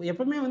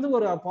 எப்பவுமே வந்து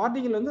ஒரு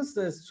பார்ட்டிகல் வந்து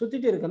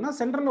சுத்திட்டு இருக்குன்னா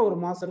சென்ட்ரல்ல ஒரு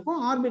மாஸ்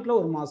இருக்கும், ஆர்பிட்ல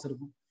ஒரு மாஸ்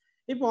இருக்கும்.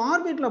 இப்போ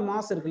ஆர்பிட்ல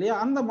மாஸ் இருக்கு இல்லையா,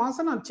 அந்த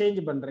மாஸை நான் சேஞ்ச்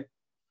பண்றேன்.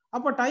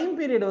 அப்போ டைம்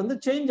பீரியட் வந்து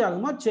சேஞ்ச்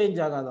ஆகுமா சேஞ்ச்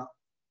ஆகாதா?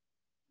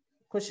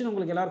 கொஸ்டின்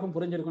உங்களுக்கு எல்லாருக்கும்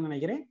புரிஞ்சிருக்கும்னு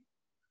நினைக்கிறேன்.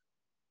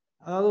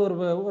 அதாவது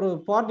ஒரு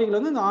பார்ட்டிகல்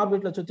வந்து இந்த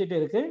ஆர்பிட்ல சுத்திட்டு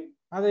இருக்கு,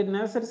 அது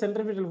நேச்சர்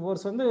சென்ட்ரிபியூட்டல்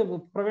ஃபோர்ஸ் வந்து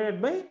provided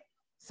by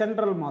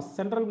central mass.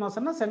 Central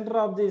மாஸ்னா centre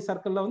of the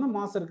சர்க்கிள்ல வந்து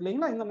மாஸ் இருக்கு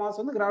இல்லைங்களா, இந்த மாஸ்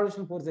வந்து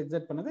கிராவிடேஷன் ஃபோர்ஸ்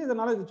எக்ஸர்ட் பண்ணுது,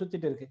 இதனால இது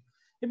சுத்திட்டு இருக்கு.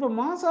 இப்போ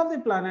mass of the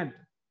planet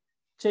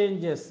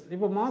changes.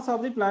 இப்போ மாஸ்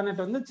ஆஃப் தி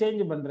பிளானட் வந்து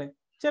சேஞ்ச் பண்றேன்.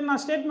 சரி,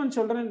 நான் ஸ்டேட்மெண்ட்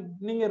சொல்றேன்,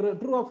 நீங்க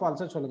ட்ரூ ஆர்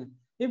ஃபால்ஸா சொல்லுங்க.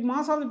 If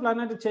mass of the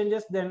planet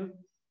changes then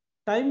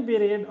time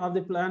period of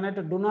the planet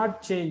to not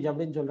change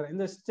அப்படின்னு சொல்றேன்.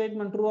 இந்த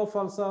statement true R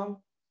ஃபால்ஸா?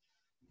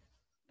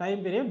 Time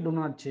period to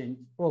not change.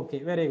 Okay,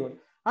 very good.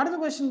 அடுத்த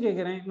கொஸ்டின்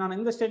கேட்கிறேன் நான்,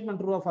 இந்த ஸ்டேட்மெண்ட்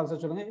ட்ரூ ஆர் ஃபால்ஸா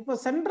சொல்லுங்க. இப்போ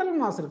சென்ட்ரல்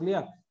மாஸ் இருக்கு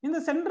இல்லையா, இந்த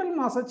சென்ட்ரல்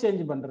மாஸை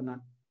சேஞ்ச் பண்றேன்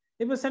நான்.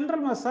 இப்போ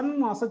சென்ட்ரல் மாஸ் சன்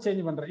மாஸை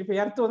சேஞ்ச் பண்றேன். இப்போ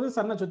எர்த் வந்து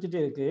சன்னை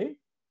சுத்திட்டே இருக்கு,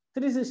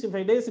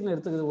 365 டேஸ்ன்னு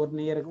எடுத்துக்குது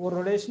ஒரு இயருக்கு, ஒரு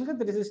ரொட்டேஷனுக்கு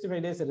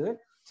 365 டேஸ் இருக்குது.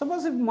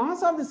 சப்போஸ் இப்போ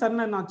மாஸ் ஆஃப் தி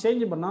சன்னை நான்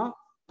சேஞ்ச் பண்ணா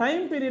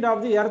time period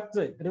of the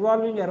earth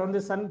revolving around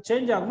the Sun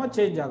change ஆகுமா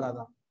சேஞ்ச்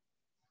ஆகாதா?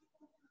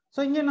 ஸோ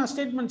இங்கே நான்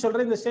ஸ்டேட்மெண்ட்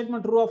சொல்கிறேன், இந்த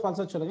ஸ்டேட்மெண்ட் ட்ரூ ஆர்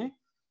ஃபால்ஸா சொல்லுங்க.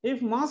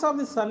 If mass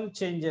of the Sun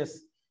changes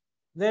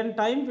then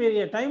time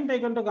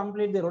taken to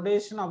complete the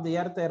rotation of the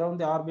earth around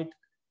the orbit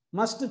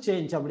must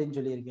change அப்படின்னு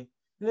சொல்லியிருக்கேன்.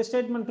 இந்த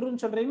ஸ்டேட்மெண்ட்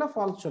ட்ரூன்னு சொல்றீங்களா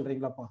ஃபால்ஸ்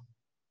சொல்றீங்களாப்பா?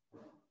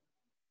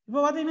 இப்போ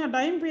பார்த்தீங்கன்னா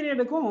டைம்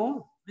பீரியடுக்கும்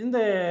இந்த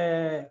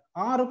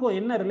ஆருக்கும்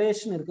என்ன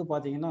ரிலேஷன் இருக்கு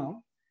பார்த்தீங்கன்னா,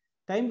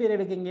 டைம்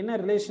பீரியடுக்கு இங்கே என்ன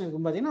ரிலேஷன்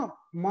இருக்கு பார்த்தீங்கன்னா,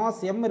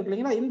 மாஸ் எம் இருக்கு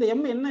இல்லைங்களா, இந்த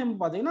எம் என்ன எம்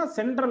பார்த்தீங்கன்னா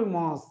central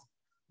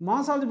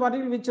mass of the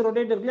particle which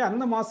rotate இருக்கு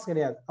அந்த மாஸ்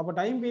கிடையாது. அப்போ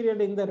டைம்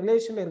பீரியட் இந்த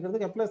ரிலேஷன்ல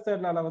இருக்கிறது கெப்லர்ஸ்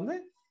தேர்ட் லால வந்து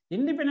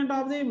independent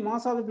of the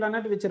mass of the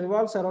planet which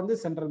revolves around the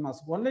central mass,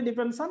 only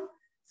depends on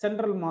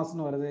central mass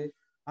னு வருது.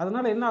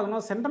 அதனால என்ன ஆகும்னா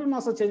சென்ட்ரல்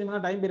மாஸ் சேஞ்ச் பண்ணா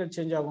டைம் பீரியட்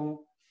சேஞ்ச் ஆகும்.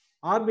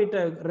 ஆர்பிட்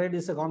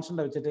ரேடியஸ்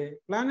கான்ஸ்டன்டா வச்சுட்டு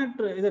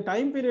பிளானட் இது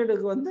டைம்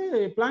பீரியடுக்கு வந்து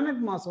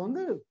பிளானட் மாஸ்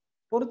வந்து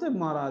பொறுத்து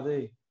மாறாது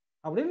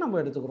அப்படின்னு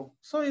நம்ம எடுத்துக்கிறோம்.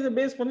 ஸோ இதை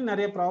பேஸ் பண்ணி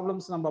நிறைய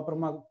ப்ராப்ளம்ஸ் நம்ம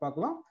அப்புறமா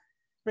பார்க்கலாம்.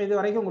 இப்போ இது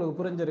வரைக்கும் உங்களுக்கு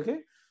புரிஞ்சிருக்கு.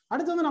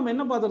 அடுத்து வந்து நம்ம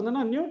என்ன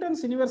பார்த்துருந்தோம்னா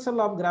Newton's universal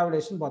law of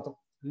gravitation பார்த்தோம்.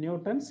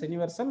 Newton's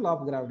universal law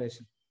of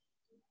gravitation,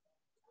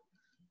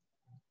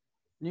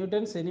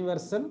 Newton's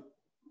universal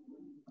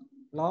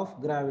law of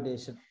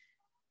gravitation.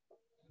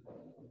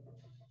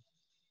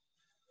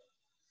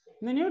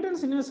 இந்த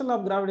Newton's universal law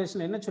of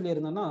gravitation என்ன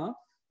சொல்லியிருந்தோம்னா,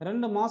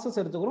 ரெண்டு மாசஸ்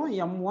எடுத்துக்கிறோம்,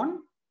 m1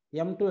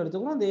 m2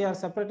 எடுத்துக்கிறோம், they are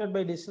separated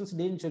by distance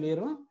d ன்னு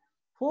சொல்லிடுறோம்.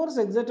 force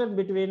exerted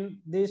between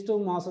these two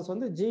masses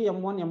வந்து g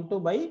m1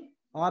 m2 by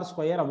r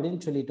square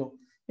அப்படின்னு சொல்லிட்டோம்.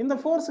 இந்த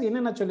ஃபோர்ஸ்க்கு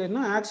என்னென்ன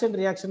சொல்லியிருந்தோம், ஆக்ஷன்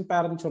ரியாக்ஷன்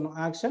பேர்னு சொன்னோம்,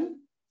 ஆக்ஷன்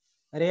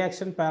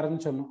ரியாக்ஷன்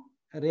பேர்னு சொன்னோம்,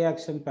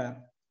 ரியாக்ஷன் பேர்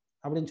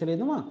அப்படின்னு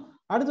சொல்லியிருந்தோமா.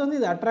 அடுத்து வந்து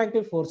இது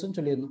அட்ராக்டிவ் ஃபோர்ஸ்னு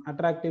சொல்லியிருந்தோம்,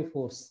 அட்ராக்டிவ்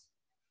ஃபோர்ஸ்.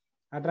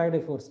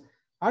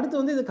 அடுத்து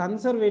வந்து இது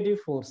கன்சர்வேட்டிவ்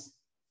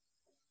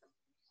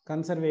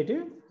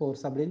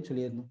ஃபோர்ஸ் அப்படின்னு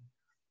சொல்லியிருந்தோம்.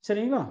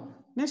 சரிங்களா.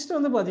 நெக்ஸ்ட்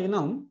வந்து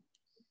பார்த்தீங்கன்னா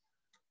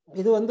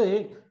இது வந்து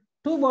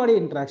டூ பாடி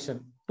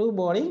இன்ட்ராக்ஷன்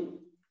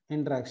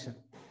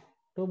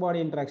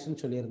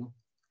சொல்லியிருந்தோம்.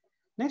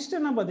 நெக்ஸ்ட்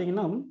என்ன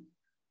பார்த்தீங்கன்னா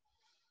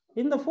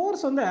இந்த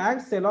ஃபோர்ஸ் வந்து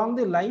acts along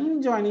the line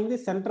joining the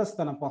centers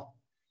தானப்பா.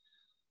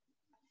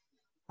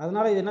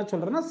 அதனால இது என்ன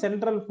சொல்றோம்னா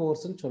சென்ட்ரல்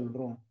ஃபோர்ஸ்னு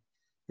சொல்றோம்.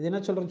 இது என்ன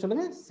சொல்றோம்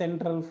சொல்லுங்க,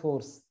 சென்ட்ரல்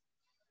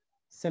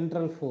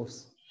ஃபோர்ஸ்.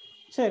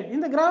 சரி,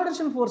 இந்த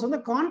கிராவிடேஷன் ஃபோர்ஸ் வந்து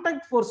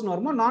கான்டாக்ட் ஃபோர்ஸ்னு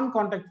வருமா நான்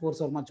கான்டாக்ட்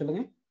ஃபோர்ஸ் வருமா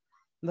சொல்லுங்க.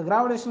 இந்த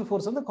கிராவிடேஷன்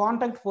ஃபோர்ஸ் வந்து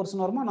கான்டாக்ட்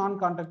ஃபோர்ஸ்னு வருமா நான்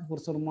கான்டாக்ட்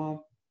ஃபோர்ஸ் வருமா?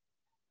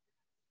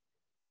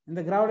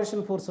 இந்த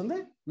கிராவிடேஷன் ஃபோர்ஸ் வந்து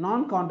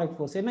நான் கான்டாக்ட்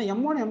ஃபோர்ஸ். ஏன்னா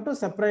m1 m2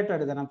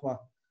 செப்பரேட்டட் தானப்பா.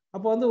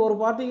 அப்போ வந்து ஒரு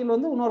பார்ட்டிகல்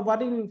வந்து இன்னொரு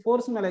பார்ட்டிகல்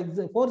ஃபோர்ஸ் மேல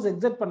ஃபோர்ஸ்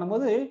எக்ஸர்ட்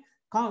பண்ணும்போது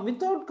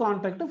வித்தவுட்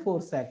கான்டாக்ட்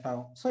ஃபோர்ஸ் ஆக்ட்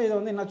ஆகும். ஸோ இதை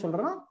வந்து என்ன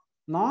சொல்றோம்னா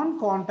நான்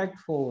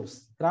கான்டாக்ட் ஃபோர்ஸ்.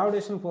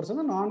 கிராவிடேஷன் ஃபோர்ஸ்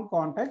வந்து நான்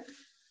கான்டாக்ட்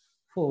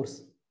ஃபோர்ஸ்.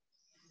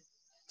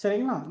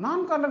 சரிங்களா.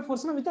 நான் கான்டாக்ட்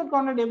ஃபோர்ஸ்னா வித்தவுட்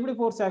கான்டாக்ட் எப்படி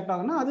ஃபோர்ஸ் ஆக்ட்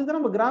ஆகும்னா அதுதான்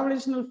நம்ம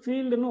கிராவிடேஷனல்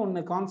ஃபீல்டுன்னு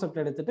ஒன்று கான்செப்ட்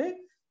எடுத்துட்டு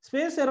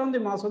ஸ்பேஸ் அரௌண்ட்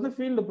தி மாஸ் வந்து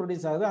ஃபீல்டு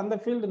ப்ரொடியூஸ் ஆகுது, அந்த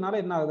ஃபீல்டுனால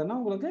என்ன ஆகுதுன்னா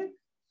உங்களுக்கு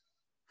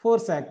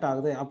ஃபோர்ஸ் ஆக்ட்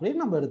ஆகுது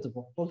அப்படின்னு நம்ம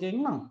எடுத்துப்போம்.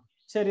 ஓகேங்களா.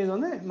 சரி, இது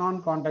வந்து நான்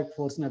கான்டாக்ட்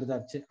ஃபோர்ஸ்னு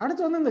எடுத்தாச்சு.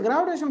 அடுத்து வந்து இந்த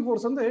கிராவிடேஷன்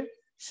ஃபோர்ஸ் வந்து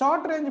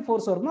ஷார்ட் ரேஞ்ச்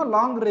ஃபோர்ஸ் வருமா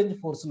லாங் ரேஞ்ச்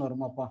ஃபோர்ஸ்னு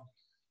வருமாப்பா?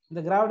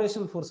 இந்த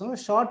கிராவிடேஷன் ஃபோர்ஸ் வந்து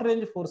ஷார்ட்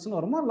ரேஞ்ச் ஃபோர்ஸ்னு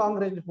வருமா லாங்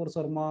ரேஞ்ச் ஃபோர்ஸ்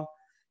வருமா?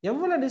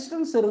 எவ்வளவு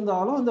டிஸ்டன்ஸ்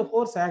இருந்தாலும் இந்த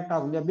ஃபோர்ஸ் ஆக்ட்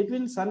ஆகும் இல்லையா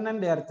பிட்வீன் சன்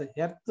அண்ட்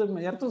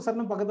எர்த்து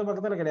சன்னு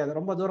பக்கத்துல கிடையாது,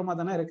 ரொம்ப தூரமா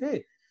தானே இருக்கு.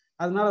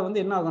 அதனால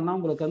வந்து என்ன ஆகும்னா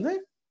உங்களுக்கு வந்து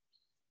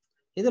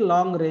இது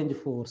லாங் ரேஞ்ச்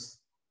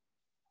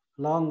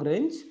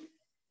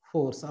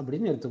ஃபோர்ஸ்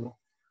அப்படின்னு எடுத்துக்கிறோம்.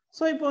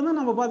 ஸோ இப்போ வந்து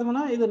நம்ம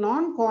பார்த்தோம்னா இது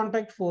நான்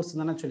கான்டாக்ட் ஃபோர்ஸ்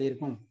தானே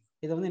சொல்லியிருக்கோம்.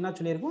 இதை வந்து என்ன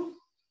சொல்லியிருக்கோம்,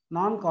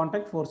 நான்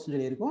கான்டாக்ட் ஃபோர்ஸ்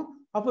சொல்லியிருக்கோம்.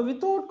 அப்போ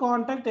வித்தவுட்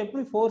கான்டாக்ட்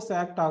எப்படி ஃபோர்ஸ்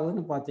ஆக்ட்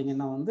ஆகுதுன்னு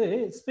பார்த்தீங்கன்னா வந்து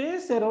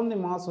ஸ்பேஸ் அரௌண்ட் தி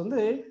மாஸ் வந்து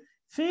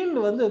ஃபீல்டு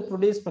வந்து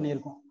ப்ரொடியூஸ்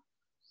பண்ணியிருக்கோம்.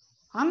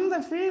 அந்த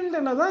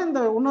ஃபீல்டில் தான் இந்த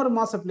இன்னொரு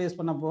மாஸை பிளேஸ்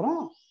பண்ண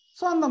போகிறோம்.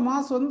 ஸோ அந்த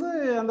மாஸ் வந்து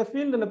அந்த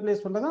ஃபீல்டில்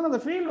பிளேஸ் பண்ணுறதா அந்த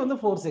ஃபீல்டு வந்து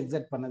ஃபோர்ஸ்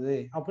எக்ஸர்ட் பண்ணுது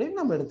அப்படின்னு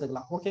நம்ம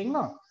எடுத்துக்கலாம்.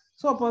 ஓகேங்களா.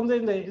 ஸோ அப்போ வந்து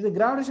இது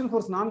கிராவிடேஷன்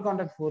ஃபோர்ஸ் நான்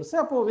கான்டாக்ட் ஃபோர்ஸ்.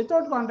 அப்போ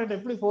வித்தவுட் கான்டாக்ட்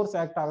எப்படி ஃபோர்ஸ்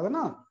ஆக்ட்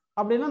ஆகுதுன்னா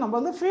அப்படின்னா நம்ம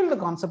வந்து ஃபீல்டு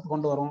கான்செப்ட்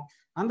கொண்டு வரோம்.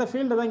 அந்த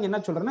ஃபீல்டு தான் இங்கே என்ன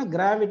சொல்றேன்னா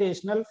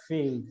கிராவிடேஷனல்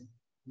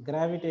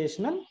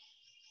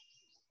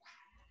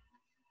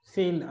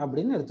ஃபீல்டு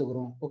அப்படின்னு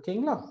எடுத்துக்கிறோம்.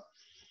 ஓகேங்களா.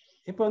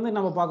 இப்போ வந்து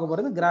நம்ம பார்க்க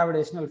போகிறது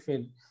கிராவிடேஷனல்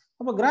ஃபீல்டு.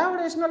 அப்போ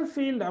கிராவிடேஷனல்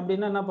ஃபீல்டு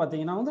அப்படின்னா என்ன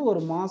பார்த்தீங்கன்னா வந்து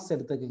ஒரு மாஸ்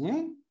எடுத்துக்கோங்க,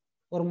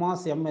 ஒரு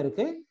மாஸ் m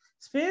இருக்கு,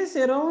 ஸ்பேஸ்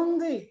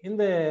அரௌண்ட்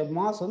இந்த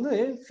மாஸ் வந்து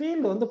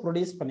ஃபீல்டு வந்து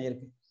ப்ரொடியூஸ்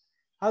பண்ணியிருக்கு.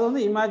 அது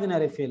வந்து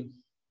இமேஜினரி ஃபீல்டு.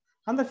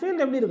 அந்த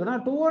ஃபீல்டு எப்படி இருக்குன்னா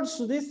towards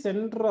the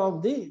centre of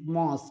the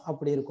mass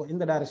அப்படி இருக்கும்.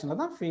 இந்த டைரக்ஷன்ல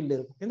தான் ஃபீல்டு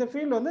இருக்கும். இந்த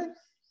ஃபீல்டு வந்து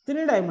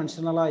 3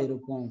 டைமென்ஷனலாக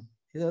இருக்கும்.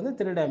 இது வந்து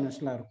 3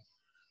 டைமென்ஷனலாக இருக்கும்.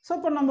 ஸோ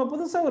இப்போ நம்ம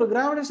புதுசாக ஒரு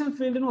கிராவிடேஷன்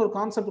ஃபீல்டுன்னு ஒரு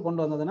கான்செப்ட்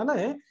கொண்டு வந்ததுனால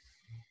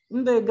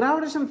இந்த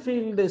கிராவிடேஷன்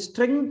ஃபீல்டு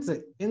ஸ்ட்ரென்த்,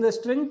 இந்த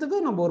ஸ்ட்ரென்த்துக்கு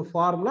நம்ம ஒரு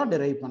ஃபார்முலா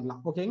டெரைவ்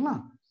பண்ணலாம். ஓகேங்களா.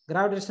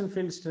 கிராவிடேஷன்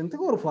ஃபீல்டு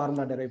ஸ்ட்ரென்த்துக்கு ஒரு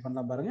ஃபார்முலா டெரைவ்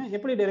பண்ணலாம். பாருங்க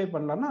எப்படி டெரைவ்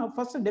பண்ணலாம்னா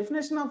first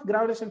definition of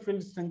gravitation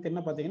field strength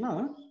என்ன பார்த்தீங்கன்னா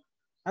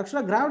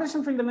ஆக்சுவலாக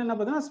கிராவிடேஷன் ஃபீல்டு என்ன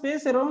பார்த்தீங்கன்னா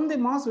space around the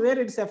mass where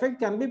it's effect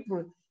can be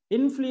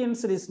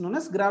influenced is known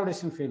as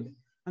gravitation field.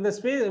 அந்த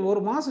ஸ்பேஸ்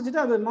ஒரு மாஸ்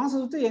வச்சுட்டு அது மாஸ்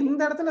வச்சு எந்த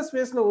இடத்துல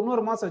ஸ்பேஸ்ல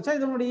இன்னொரு மாஸ் வச்சா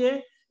இதனுடைய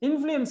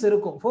இன்ஃப்ளூயன்ஸ்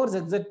இருக்கும், ஃபோர்ஸ்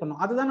எக்ஸர்ட் பண்ணும்.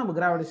 அதுதான் நம்ம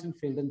கிராவிடேஷன்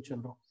ஃபீல்டுன்னு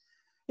சொல்றோம்.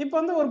 இப்போ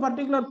வந்து ஒரு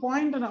பர்டிகுலர்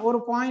பாயிண்ட், ஒரு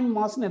பாயிண்ட்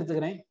மாஸ்ன்னு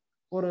எடுத்துக்கிறேன்,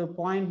 ஒரு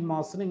பாயிண்ட்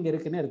மாஸ்ன்னு இங்க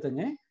இருக்குன்னு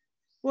எடுத்துங்க,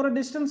 ஒரு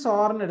டிஸ்டன்ஸ்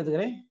ஆர்ன்னு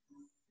எடுத்துக்கிறேன்.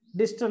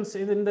 டிஸ்டன்ஸ்,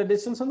 இது இந்த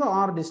டிஸ்டன்ஸ் வந்து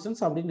ஆர்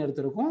டிஸ்டன்ஸ் அப்படின்னு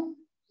எடுத்துருக்கோம்.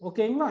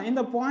 ஓகேங்களா?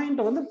 இந்த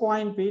பாயிண்ட் வந்து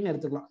பாயிண்ட் பின்னு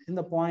எடுத்துக்கலாம்.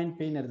 இந்த பாயிண்ட்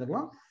பின்னு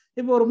எடுத்துக்கலாம்.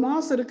 இப்போ ஒரு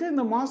மாஸ் இருக்கு.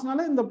 இந்த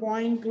மாஸ்னால இந்த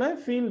பாயிண்ட்ல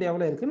ஃபீல்டு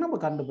எவ்வளவு இருக்குன்னு நம்ம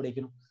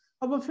கண்டுபிடிக்கணும்.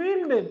 அப்போ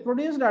field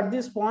produced at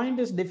this point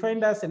is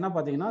defined as என்ன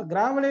பார்த்தீங்கன்னா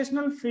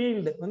கிராவிடேஷனல்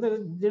ஃபீல்டு வந்து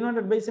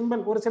டினோட்டட் பை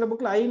சிம்பிள். ஒரு சில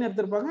புக்ல ஐன்னு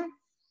எடுத்திருப்பாங்க,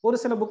 ஒரு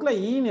சில புக்ல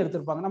ஈன்னு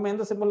எடுத்திருப்பாங்க. நம்ம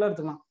எந்த சிம்பிள்ல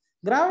எடுத்துக்கலாம்.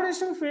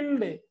 Gravitational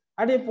field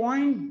at a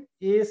point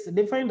is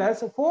defined as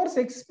force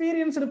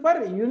experienced per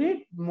unit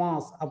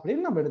mass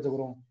அப்படின்னு நம்ம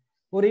எடுத்துக்கிறோம்.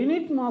 ஒரு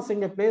யூனிட் மாஸ்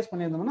இங்க பிளேஸ்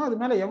பண்ணியிருந்தோம்னா அது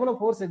மேல எவ்வளவு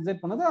ஃபோர்ஸ்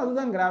எக்ஸர்ட் பண்ணுதோ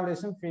அதுதான்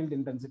கிராவிடேஷன் ஃபீல்ட்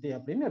இன்டென்சிட்டி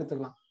அப்படின்னு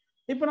எடுத்துக்கலாம்.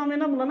 இப்போ நம்ம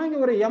என்ன பண்ணலாம்னா இங்க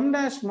ஒரு m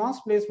dash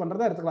மாஸ் பிளேஸ்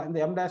பண்றதா எடுத்துக்கலாம். இந்த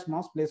m dash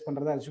மாஸ் பிளேஸ்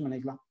பண்றதா அசியூம்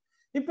பண்ணிக்கலாம்.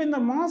 இப்போ இந்த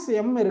மாஸ்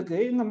m இருக்கு.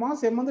 இந்த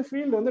மாஸ் m வந்து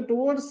ஃபீல்டு வந்து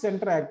டுவர்ட்ஸ்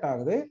சென்டர் ஆக்ட்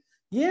ஆகுது.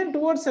 ஏன்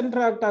டுவர்ட்ஸ்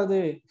சென்டர் ஆக்ட்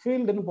ஆகுது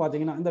ஃபீல்டுன்னு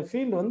பாத்தீங்கன்னா, இந்த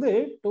ஃபீல்டு வந்து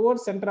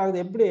டுவர்ட்ஸ் சென்டர் ஆகுது.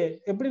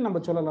 எப்படி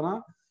நம்ம சொல்லலாம்னா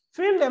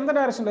ஃபீல்டு எந்த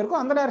டைரக்ஷன்ல இருக்கோ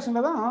அந்த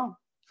டைரக்ஷன்ல தான்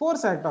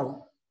ஃபோர்ஸ் ஆக்ட் ஆகும்.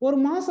 ஒரு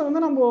மாசம்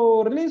வந்து நம்ம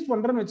ரிலீஸ்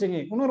பண்றோம்னு வச்சுங்க,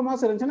 இன்னொரு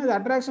மாசம் இருந்துச்சுன்னா இது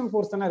அட்ராக்ஷன்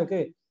ஃபோர்ஸ் தானே இருக்கு.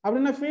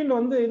 அப்படின்னா ஃபீல்டு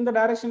வந்து இந்த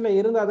டைரக்ஷன்ல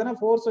இருந்தா தானே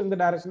ஃபோர்ஸ் இந்த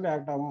டைரக்ஷன்ல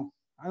ஆக்ட் ஆகும்.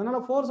 அதனால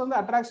ஃபோர்ஸ் வந்து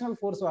அட்ராக்ஷனல்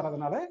ஃபோர்ஸ்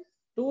வரதுனால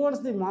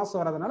டுவர்ட்ஸ் தி மாஸ்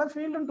வரதுனால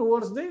ஃபீல்டும்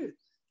டுவர்ட்ஸ் தி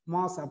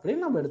மாஸ்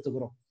அப்படின்னு நம்ம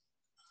எடுத்துக்கிறோம்.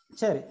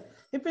 சரி,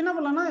 இப்போ என்ன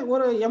பண்ணலாம்னா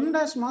ஒரு m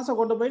dash மாஸை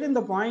கொண்டு போயிட்டு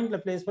இந்த பாயிண்ட்ல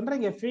பிளேஸ்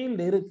பண்ற இங்க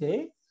ஃபீல்டு இருக்கு.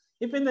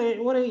 இப்போ இந்த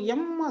ஒரு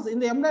m மாஸ்,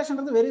 இந்த m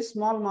dashன்றது very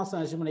small mass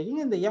assume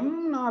பண்ணிக்கிங்க. இந்த m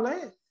னால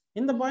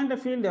இந்த பாயிண்ட்ல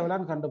ஃபீல்டு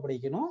எவ்வளவுன்னு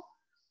கண்டுபிடிக்கணும்.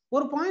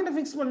 ஒரு பாயிண்ட்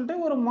ஃபிக்ஸ் பண்ணிட்டு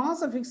ஒரு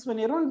மாஸை ஃபிக்ஸ்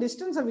பண்ணிடுறோம்,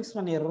 டிஸ்டன்ஸை ஃபிக்ஸ்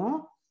பண்ணிடுறோம்.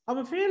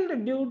 அப்போ field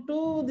due to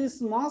this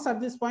mass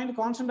at this point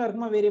கான்ஸ்டன்டா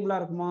இருக்குமா வேரியபிளா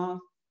இருக்குமா?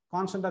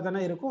 கான்ஸ்டன்டா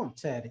தானே இருக்கும்.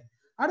 சரி,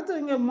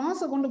 அடுத்து இங்க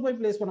மாஸை கொண்டு போய்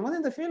பிளேஸ் பண்ணும்போது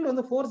இந்த ஃபீல்டு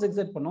வந்து ஃபோர்ஸ்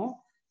எக்ஸர்ட் பண்ணும்.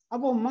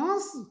 அப்போ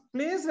mass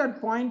place at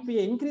point be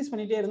increase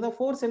பண்ணிட்டே இருந்தா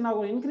ஃபோர்ஸ் என்ன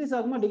ஆகும்? இன்க்ரீஸ்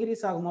ஆகுமா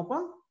டிகிரீஸ்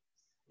ஆகுமாப்பா?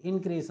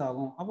 இன்க்ரீஸ்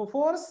ஆகும். அப்போ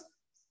force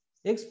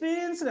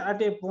experienced at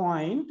a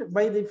point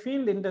by the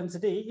field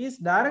intensity is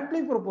directly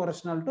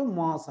proportional to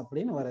mass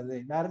அப்படின்னு வருது.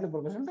 directly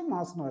proportional to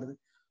mass னு வருது.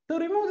 To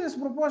remove this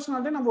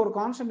proportionality நம்ம ஒரு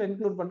கான்ஸ்டன்ட்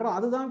இன்க்ளூட் பண்றோம்.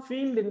 அதுதான்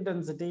field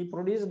intensity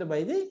produced by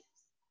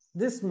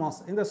this mass,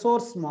 இந்த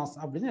source mass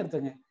அப்படின்னு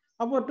எடுத்துங்க.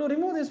 அப்போ to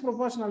remove this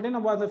proportionality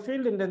நம்ம அந்த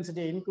field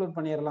intensity இன்க்ளூட்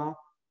பண்ணிரலாம்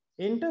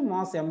into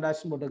mass m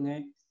dash போடுங்க.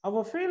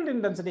 அப்போ field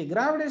intensity,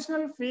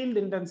 gravitational field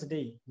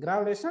intensity,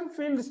 gravitational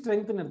field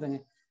strength னு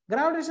எடுத்துங்க.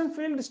 Gravitational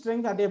field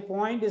strength at a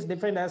point is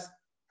defined as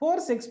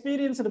force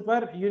experienced per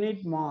unit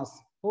mass,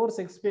 force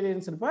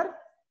experienced per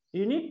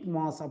unit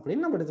mass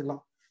அப்படின்னு நம்ம எடுத்துக்கலாம்.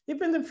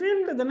 இப்போ இந்த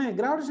field தானே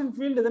கிராவிடேஷன்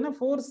ஃபீல்டு தானே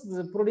ஃபோர்ஸ்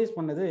ப்ரொடியூஸ்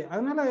பண்ணுது.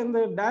 அதனால எந்த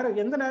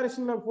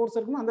டைரக்ஷன்ல ஃபோர்ஸ்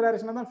இருக்குமோ அந்த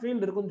டைரக்ஷன்ல தான்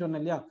ஃபீல்டு இருக்குன்னு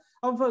சொன்னேன் இல்லையா?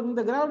 அப்போ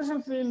இந்த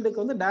கிராவிடேஷன்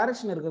ஃபீல்டுக்கு வந்து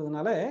டைரக்ஷன்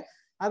இருக்கிறதுனால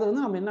அது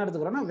வந்து நம்ம என்ன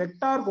எடுத்துக்கிறோம்னா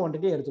வெக்டார்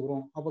குவான்டிட்டி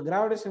எடுத்துக்கிறோம். அப்போ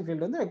கிராவிடேஷன்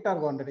ஃபீல்டு வந்து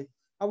வெக்டார் குவான்டிட்டி.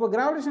 அப்போ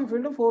கிராவிடேஷன்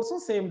ஃபீல்டு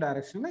ஃபோர்ஸும் சேம்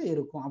டைரக்ஷன்ல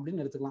இருக்கும்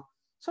அப்படின்னு எடுத்துக்கலாம்.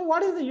 So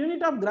what is the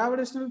unit of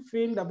gravitational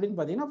field அப்படின்னு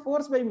பார்த்தீங்கன்னா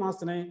ஃபோர்ஸ் பை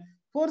மாஸ் தானே.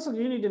 Force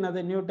unit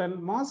என்னது? நியூட்டன்.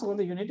 மாஸ்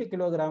வந்து unit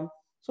kilogram.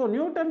 So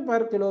Newton per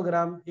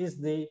kilogram is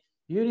the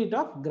unit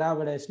of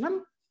gravitational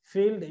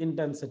field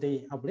intensity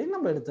அப்படின்னு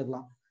நம்ம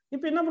எடுத்துக்கலாம்.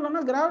 இப்போ என்ன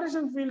பண்ணலாம்னா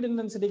கிராவிடேஷன் ஃபீல்ட்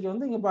இன்டென்சிட்டிக்கு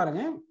வந்து இங்க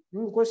பாருங்க,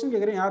 நீங்க क्वेश्चन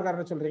கேக்குறீங்க யார்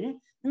கரெக்ட்டா சொல்றீங்க.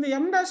 இந்த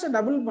m dash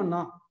டபுள்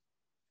பண்ணா,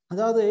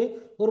 அதாவது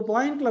ஒரு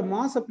பாயிண்ட்ல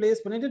மாஸை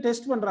பிளேஸ் பண்ணிட்டு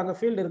டெஸ்ட் பண்றாங்க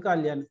ஃபீல்ட் இருக்கா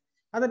இல்லையான்னு.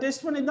 அதை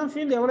டெஸ்ட் பண்ணி தான்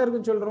ஃபீல்ட் எவ்வளவு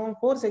இருக்குன்னு சொல்றோம்.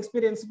 Force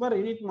experience per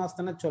unit mass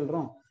தானே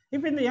சொல்றோம்.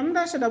 இப்போ இந்த m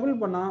dash டபுள்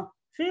பண்ணா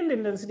ஃபீல்ட்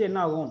இன்டென்சிட்டி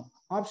என்ன ஆகும்?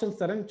 ஆப்ஷன்ஸ்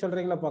தரேன்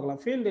சொல்றீங்களா பார்க்கலாம்.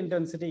 Field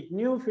intensity,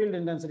 new field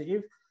intensity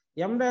if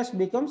m dash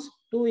becomes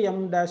 2m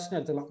dash னு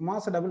எடுத்துக்கலாம்.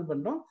 மாஸ் டபுள்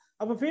பண்றோம்.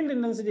 அப்ப ஃபீல்ட்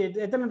இன்டென்சிட்டி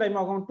எத்தனை டைம்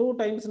ஆகும்? 2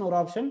 times னு ஒரு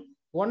ஆப்ஷன்,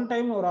 1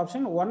 time ஒரு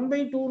ஆப்ஷன்,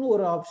 1/2 னு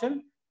ஒரு ஆப்ஷன்,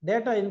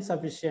 டேட்டா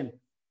இன்சஃபிஷியன்ட்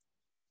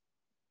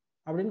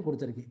அப்படின்னு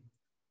கொடுத்திருக்கு.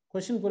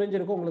 क्वेश्चन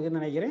புரிஞ்சிருக்கும் உங்களுக்கு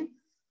நினைக்கிறேன்.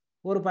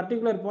 ஒரு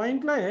பர்டிகுலர்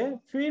பாயிண்ட்ல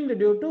ஃபீல்டு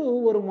டியூ டு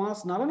ஒரு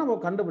மாஸ்னால நம்ம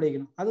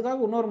கண்டுபிடிக்கணும்.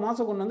 அதுக்காக இன்னொரு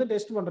மாசம் கொண்டு வந்து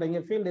டெஸ்ட் பண்றீங்க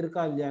ஃபீல்டு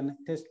இருக்கா இல்லையான்னு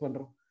டெஸ்ட்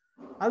பண்றோம்.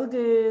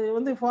 அதுக்கு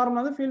வந்து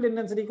ஃபார்முலா வந்து field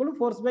intensity equal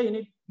force by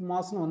unit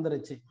மாஸ்னு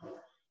வந்துருச்சு.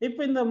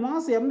 இப்போ இந்த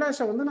மாஸ் m dash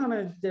வந்து நான்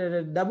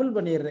டபுள்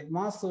பண்ணிடுறேன்,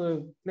 மாஸ்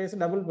பிளேஸ்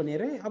டபுள்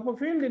பண்ணிடுறேன். அப்போ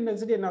ஃபீல்ட்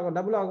இன்டென்சிட்டி என்ன ஆகும்?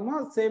 டபுள் ஆகுமா,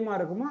 சேமா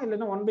இருக்குமா,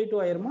 இல்லைன்னா 1/2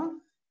 ஆயிருமா,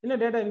 இல்லை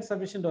டேட்டா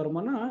இன்சஃபிஷியன்ட்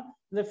வருமானா?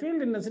 இந்த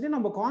ஃபீல்ட் இன்டென்சிட்டி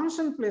நம்ம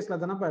கான்ஸ்டன்ட் பிளேஸ்ல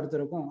தானப்பா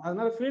எடுத்திருக்கோம்.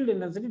 அதனால field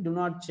intensity to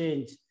not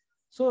change.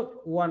 So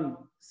 1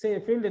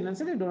 field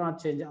intensity to not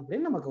change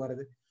அப்படின்னு நமக்கு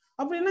வருது.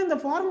 அப்படின்னா இந்த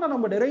ஃபார்முலா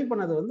நம்ம டெரைவ்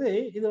பண்ணது வந்து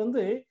இது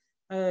வந்து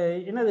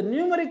என்னது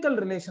நியூமரிக்கல்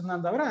ரிலேஷன்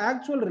தான் தவிர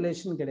ஆக்சுவல்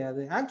ரிலேஷன்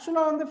கிடையாது.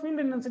 ஆக்சுவலா வந்து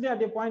field intensity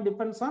at a point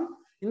depends on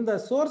இந்த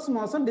சோர்ஸ்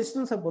மாஸும்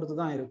டிஸ்டன்ஸை பொறுத்து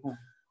தான் இருக்கும்.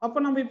 அப்போ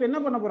நம்ம இப்போ என்ன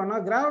பண்ண போறோம்னா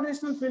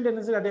gravitational field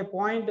intensity at a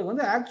பாயிண்ட்டுக்கு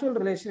வந்து ஆக்சுவல்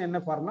ரிலேஷன் என்ன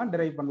ஃபார்முலா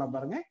டெரைவ் பண்ணலாம்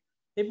பாருங்க.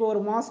 இப்போ ஒரு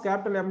மாஸ்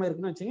கேபிட்டல் M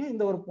இருக்குன்னு வச்சுங்க,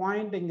 இந்த ஒரு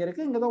பாயிண்ட் இங்க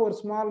இருக்கு, இங்க தான் ஒரு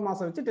ஸ்மால்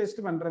மாஸை வச்சு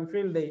டெஸ்ட் பண்றேன்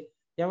ஃபீல்டு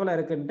எவ்வளவு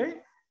இருக்குன்ட்டு.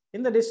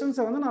 இந்த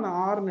டிஸ்டன்ஸை வந்து நான்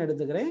ஆர்னு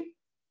எடுத்துக்கிறேன்.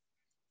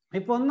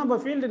 இப்போ வந்து நம்ம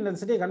ஃபீல்ட்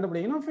இன்டென்சிட்டியை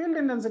கண்டுபிடிக்கணும். ஃபீல்ட்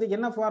இன்டென்சிட்டிக்கு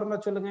என்ன ஃபார்முலா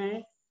சொல்லுங்க?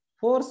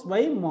 Force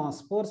by mass,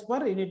 force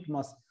per unit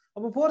mass.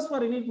 அப்போ ஃபோர்ஸ்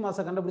பர் யூனிட்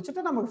மாஸை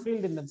கண்டுபிடிச்சிட்டு நமக்கு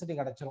ஃபீல்ட் இன்டென்சிட்டி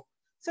கிடைச்சிரும்.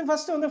 சரி,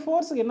 ஃபர்ஸ்ட் வந்து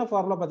ஃபோர்ஸுக்கு என்ன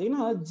ஃபார்முலா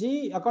பார்த்தீங்கன்னா G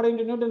அக்கார்டிங்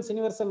டு நியூட்டன்ஸ்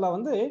யூனிவர்சல்ல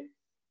வந்து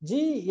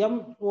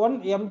Gm1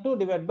 m2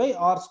 divide by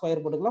R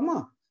square போட்டுக்கலாமா?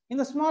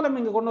 இந்த ஸ்மால் m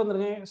இங்க கொண்டு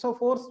வந்துருங்க. So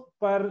force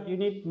per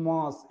unit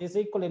mass is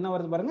equal என்ன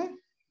வருது பாருங்க,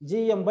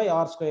 Gm பை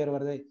ஆர் ஸ்கொயர்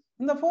வருது.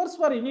 இந்த ஃபோர்ஸ்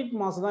ஃபார் யூனிட்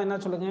மாஸ் தான் என்ன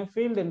சொல்லுங்க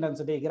ஃபீல்ட்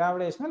இன்டென்சிட்டி,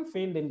 கிராவிடேஷனல்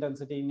ஃபீல்ட்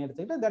இன்டென்சிட்டின்னு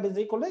எடுத்துக்கிட்டு that is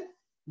equal to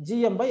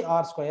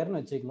gm/r ஸ்கொயர்னு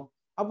வச்சுக்கலாம்.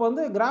 அப்போ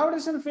வந்து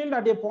gravitation field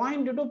at A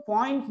point due to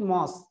point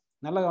mass,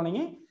 நல்லா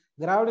கவனிங்க,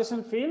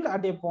 gravitation field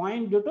at A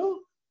point due to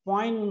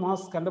point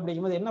mass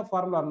கண்டுபிடிக்கும் போது என்ன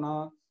ஃபார்முலான்னா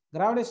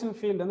கிராவிடேஷன்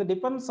ஃபீல்ட் வந்து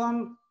depends on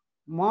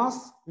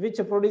mass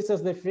which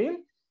produces the field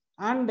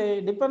and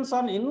depends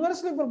on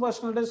inversely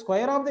proportional to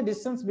square of the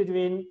distance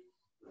between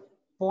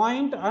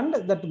point and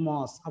that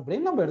mass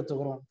அப்படின்னு நம்ம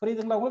எடுத்துக்கிறோம்.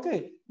 புரியுதுங்களா உங்களுக்கு?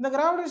 இந்த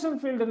கிராவிடேஷன்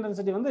ஃபீல்ட்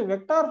இன்டென்சிட்டி வந்து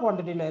வெக்டார்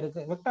குவாண்டிட்டியில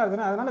இருக்கு, வெக்டார்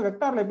தானே, அதனால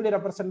வெக்டார்ல எப்படி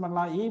ரெப்ரசென்ட்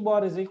பண்ணலாம், E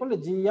bar is equal to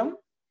gm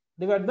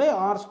divided by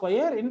r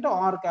square into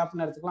r cap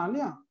னு எடுத்துக்கலாம்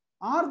இல்லையா.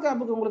 r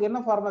capக்கு உங்களுக்கு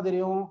என்ன ஃபார்முலா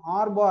தெரியும்,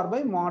 r bar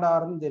by mod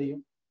r னு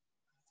தெரியும்.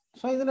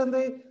 சோ இதுல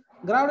இருந்து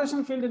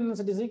gravitation field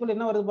intensity is equal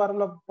என்ன வருது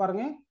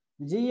பாருங்க,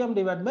 gm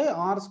divided by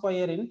r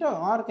square into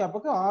r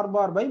capக்கு r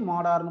bar by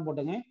mod r னு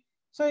போட்டுங்க.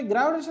 So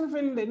gravitation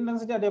field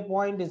intensity at a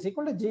point is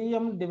equal to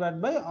gm divided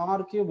by r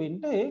cube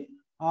into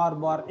r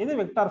bar. இது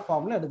vector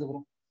ஃபார்ம்ல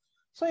எடுத்துக்கிறோம்.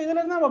 So இதுல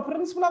இருந்து நம்ம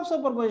principle of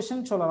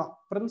superposition சொல்லலாம்.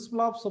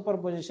 Principle of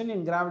superposition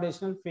in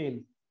gravitational field.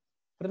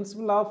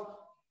 Principle of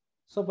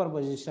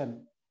superposition.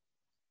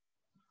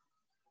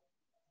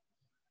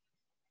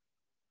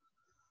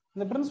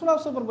 இந்த principle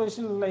of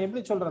superposition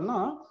எப்படி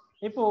சொல்றேன்னா,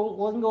 இப்போ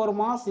இங்க ஒரு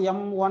மாஸ்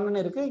m1 ன்னு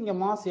இருக்கு, இங்க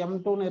மாஸ்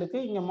m2 ன்னு இருக்கு,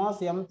 இங்க மாஸ்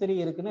m3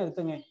 இருக்குன்னு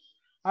எடுத்துங்க.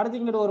 அடுத்து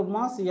இங்கிட்ட ஒரு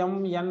மாஸ்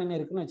mn ன்னு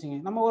இருக்குன்னு வச்சுங்க.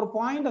 நம்ம ஒரு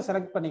பாயிண்ட்டை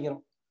செலக்ட்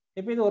பண்ணிக்கிறோம்.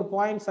 இப்போ இது ஒரு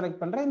பாயிண்ட் செலக்ட்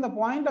பண்றேன், இந்த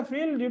பாயிண்ட்டை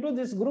field due to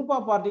this group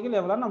of particle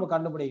எவ்வளவு நம்ம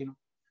கண்டுபிடிக்கணும்.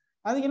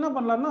 அதுக்கு என்ன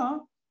பண்ணலாம்னா,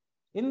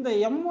 இந்த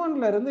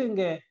m1ல இருந்து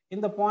இங்க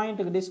இந்த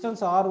பாயிண்ட்டுக்கு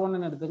டிஸ்டன்ஸ் r1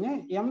 ன்னு எடுத்துங்க,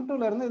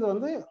 m2ல இருந்து இது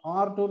வந்து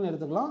r2 ன்னு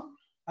எடுத்துக்கலாம்.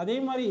 அதே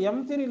மாதிரி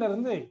m3ல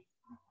இருந்து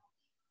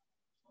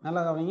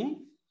நல்லா கவனிங்க,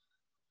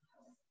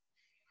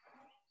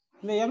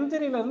 இந்த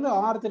m3ல இருந்து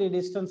r3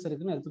 டிஸ்டன்ஸ்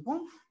இருக்குன்னு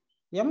எடுத்துப்போம்,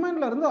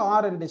 mnல இருந்து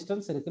rn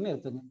டிஸ்டன்ஸ் இருக்குன்னு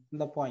எடுத்துங்க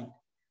இந்த பாயிண்ட்.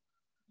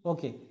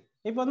 ஓகே,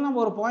 இப்போ வந்து நம்ம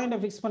ஒரு பாயிண்ட்டை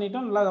ஃபிக்ஸ்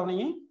பண்ணிட்டோம், நல்லா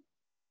கவனிங்க,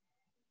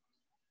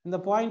 இந்த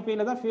பாயிண்ட்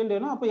Pல தான் ஃபீல்டு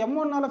வேணும். அப்போ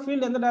m1னால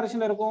ஃபீல்டு எந்த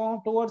டைரக்ஷன்ல இருக்கும்,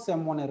 டுவர்ட்ஸ்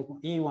m1 இருக்கும்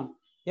E1,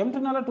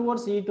 m2னால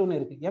டுவர்ட்ஸ் E2 ன்னு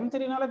இருக்கு,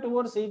 m3னால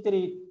டுவர்ட்ஸ்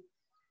E3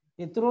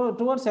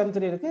 டுவர்ட்ஸ்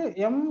m3 இருக்கு,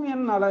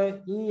 mnனால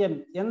En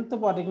nth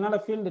பார்ட்டிகல்னால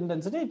field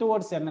intensity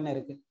towards n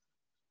இருக்கு.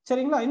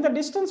 சரிங்களா? இந்த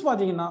டிஸ்டன்ஸ்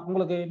பாத்தீங்கன்னா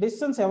உங்களுக்கு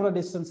டிஸ்டன்ஸ் எவ்வளவு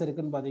டிஸ்டன்ஸ்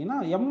இருக்குன்னு பாத்தீங்கன்னா,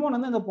 m1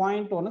 வந்து இந்த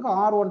பாயிண்ட் 1க்கு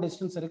r1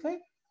 டிஸ்டன்ஸ் இருக்கு,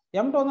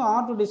 m2 வந்து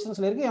r2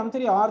 டிஸ்டன்ஸ்ல இருக்கு,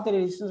 m3 r3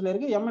 டிஸ்டன்ஸ்ல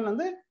இருக்கு, mn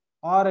வந்து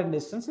rn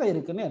டிஸ்டன்ஸ்ல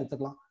இருக்குன்னு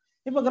எடுத்துக்கலாம்.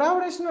 இப்போ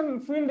gravitational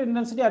field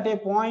intensity at a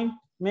point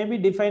may be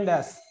defined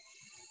as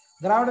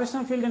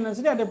gravitational field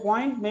intensity at a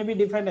point may be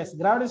defined as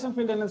gravitational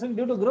field intensity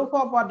due to group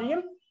of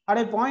particle at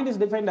a point is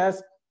defined as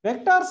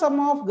vector sum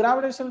of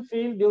gravitational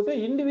field due to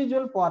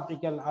individual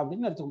particle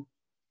அப்படின்னு எடுத்துக்கணும்.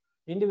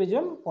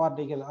 Individual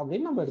particle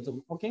அப்படின்னு நம்ம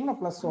எடுத்துக்கணும். ஓகேங்களா?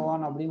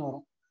 +1 அப்படின்னு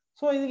வரும்.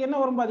 So இதுக்கு என்ன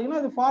வரும் பார்த்தீங்கன்னா,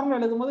 இது ஃபார்முலா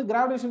எழுதும்போது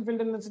gravitation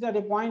field intensity at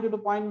point to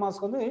point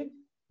mask வந்து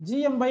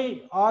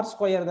gm/r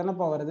ஸ்கொயர்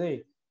தானேப்பா வருது.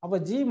 அப்போ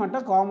g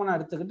மட்டும் காமனாக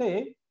எடுத்துக்கிட்டு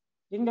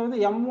இங்கே வந்து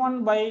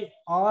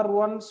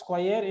m1/r1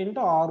 square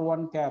into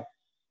r1 cap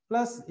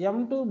plus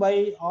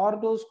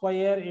m2/r2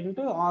 square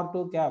into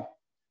r2 cap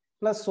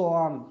plus so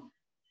on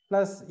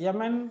plus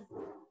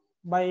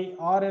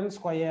mn/rn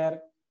square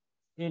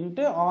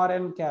into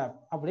rn gap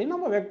அப்படின்னு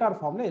நம்ம வெக்டார்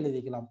ஃபார்ம்ல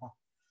எழுதிக்கலாம்ப்பா.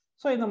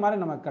 ஸோ இந்த மாதிரி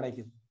நமக்கு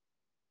கிடைக்குது.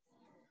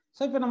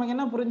 ஸோ இப்போ நமக்கு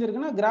என்ன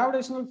புரிஞ்சிருக்குன்னா,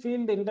 gravitational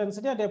field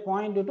intensity at A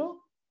point to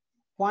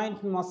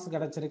point mass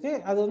கிடைச்சிருக்கு.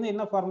 அது வந்து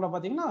என்ன ஃபார்முலா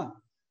பார்த்தீங்கன்னா,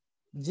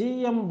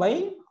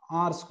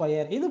 gm/r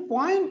ஸ்கொயர். இது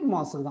பாயிண்ட்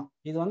மாஸுக்கு தான்.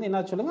 இது வந்து என்ன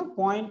சொல்லுங்க,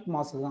 பாயிண்ட்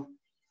மாஸுக்கு தான்.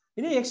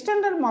 இது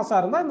எக்ஸ்டெண்டட் மாஸா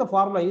இருந்தால் இந்த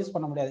ஃபார்முலா யூஸ்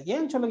பண்ண முடியாது.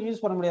 ஏன் சொல்லுங்க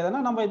யூஸ் பண்ண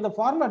முடியாதுன்னா, நம்ம இந்த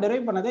ஃபார்முலா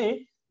டெரைவ் பண்ணதே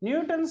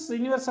Newton's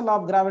universal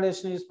of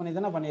gravitation use பண்ணி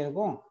தானே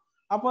பண்ணியிருக்கோம்.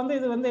 அப்போ வந்து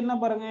இது வந்து என்ன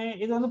பாருங்க,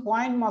 இது வந்து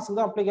பாயிண்ட் மாஸ்க்கு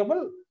தான்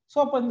அப்ளிகபிள். ஸோ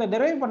அப்போ இந்த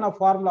டெரைவ் பண்ண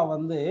ஃபார்முலா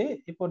வந்து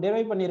இப்போ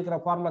டெரைவ் பண்ணியிருக்கிற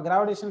formula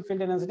gravitation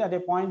field intensity at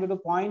point to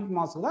point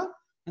mask தான்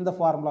இந்த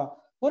ஃபார்முலா.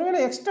 ஒருவேளை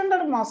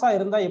எக்ஸ்டெண்டட் மாஸா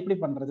இருந்தா எப்படி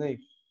பண்றது?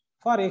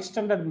 ஃபார்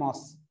எக்ஸ்டெண்டட்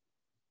மாஸ்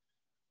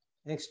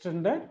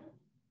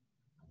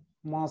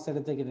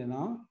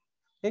எடுத்துக்கிட்டீங்கன்னா,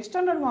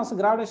 எக்ஸ்டெண்டட் மாஸ்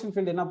கிராவிடேஷன்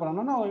ஃபீல்ட் என்ன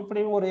பண்ணணும்னா,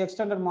 இப்படி ஒரு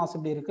எக்ஸ்டெண்டட் மாஸ்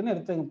இப்படி இருக்குன்னு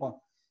எடுத்துங்கப்பா.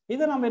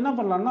 இதை நம்ம என்ன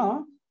பண்ணலாம்னா,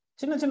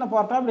 சின்ன சின்ன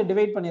பார்ட்டா இப்படி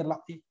டிவைட்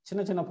பண்ணிடலாம்.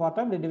 சின்ன சின்ன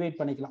பார்ட்டா இப்படி டிவைட்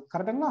பண்ணிக்கலாம்.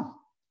 கரெக்டுங்களா?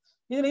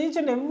 இதுல each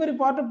and every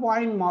part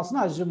point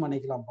மாஸ்னு assume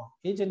பண்ணிக்கலாம்ப்பா.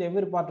 Each and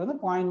every part வந்து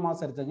பாயிண்ட்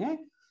மாஸ் எடுத்துங்க.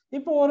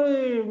 இப்போ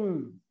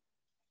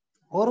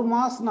ஒரு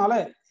மாஸ்னால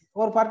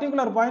ஒரு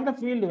பர்டிகுலர் பாயிண்ட்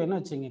ஃபீல்டு வேணும்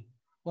வச்சுங்க.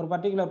 ஒரு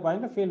பர்டிகுலர்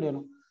பாயிண்ட் ஃபீல்டு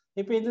வேணும்.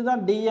 இப்போ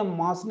இதுதான் டிஎம்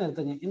மாஸ்ன்னு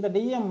எடுத்துங்க. இந்த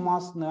டிஎம்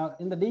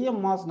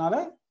மாஸ்னால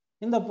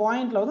இந்த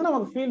பாயிண்ட்ல வந்து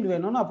நமக்கு ஃபீல்டு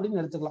வேணும்னு அப்படின்னு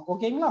எடுத்துக்கலாம்.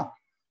 ஓகேங்களா?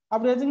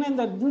 அப்படி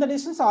எடுத்தீங்கன்னா இந்த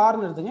டிஸ்டன்ஸ்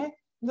ஆர்னு எடுத்துங்க.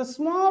 இந்த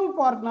ஸ்மால்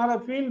பார்ட்னால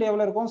ஃபீல்டு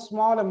எவ்வளவு இருக்கும்,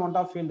 ஸ்மால் அமௌண்ட்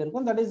ஆஃப் ஃபீல்டு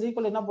இருக்கும். தட் இஸ்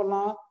ஈக்குவல் என்ன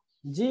பண்ணலாம்,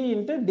 g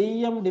into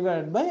dm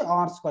divide by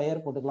R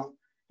square போட்டுக்கலாம்.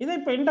 இதை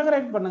இப்போ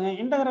இன்டகிரேட் பண்ணுங்க.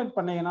 இன்டகிரேட்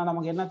பண்ணீங்கன்னா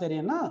நமக்கு என்ன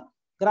தெரியும்னா,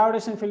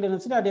 gravitation field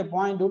intensity at A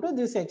point due to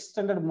this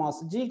extended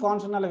mass g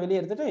கான்ஸ்டன்ட்னால வெளியே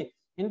எடுத்துட்டு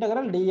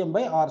integral dm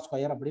by R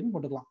square அப்படின்னு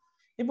போட்டுக்கலாம்.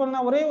 இப்போ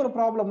நான் ஒரே ஒரு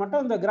ப்ராப்ளம்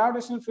மட்டும் இந்த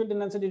gravitation field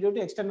intensity due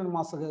to extended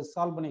mask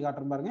solve பண்ணி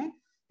காட்டுறேன் பாருங்க.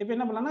 இப்போ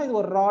என்ன பண்ணலாம்னா, இது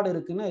ஒரு ராட்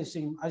இருக்குன்னு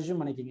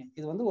அஸ்யூம் பண்ணிக்கிங்க.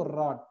 இது வந்து ஒரு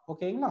ராட்.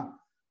 ஓகேங்களா?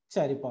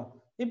 சரிப்பா.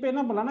 இப்போ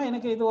என்ன பண்ணலாம்னா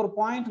எனக்கு இது ஒரு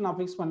பாயிண்ட் நான்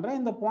ஃபிக்ஸ் பண்றேன்.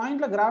 இந்த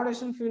பாயிண்ட்ல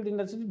gravitation field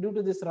intensity due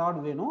to this rod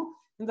வேணும்.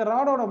 இந்த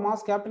ராடோட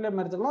மாஸ் கேபிட்டல் எம்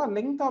எடுத்துக்கலாம்,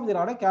 லெங்த் ஆஃப் தி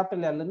ராட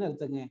கேபிட்டல் எல்னு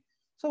எடுத்துங்க.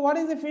 So what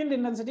is the field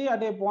intensity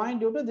at A point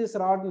due to this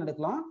ராட்னு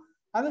எடுக்கலாம்.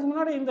 அதுக்கு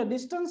முன்னாடி இந்த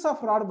டிஸ்டன்ஸ்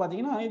ஆஃப் ராட்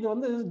பார்த்தீங்கன்னா இது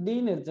வந்து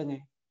டின்னு எடுத்துங்க.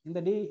 இந்த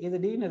டி இது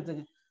டின்னு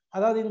எடுத்துங்க.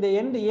 அதாவது இந்த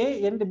எண்ட் ஏ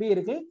எண்ட் பி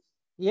இருக்கு.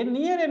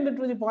 Near end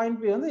to the point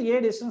B வந்து ஏ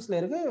டிஸ்டன்ஸ்ல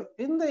இருக்கு.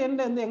 இந்த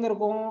எண்ட் வந்து எங்க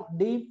இருக்கும்?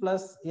 டி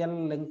பிளஸ் எல்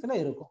லெங்க்ல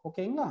இருக்கும்.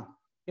 ஓகேங்களா?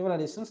 இவ்வளவு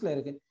டிஸ்டன்ஸ்ல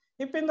இருக்கு.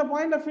 இப்போ இந்த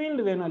பாயிண்ட்ல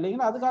ஃபீல்டு வேணும்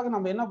இல்லைங்களா? அதுக்காக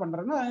நம்ம என்ன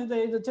பண்றோம்னா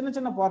இது சின்ன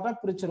சின்ன பார்ட்டா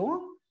பிரிச்சிருவோம்.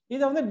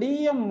 இதை வந்து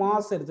டிஎம்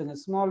மாஸ் எடுத்துங்க,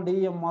 ஸ்மால்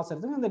டிஎம் மாஸ்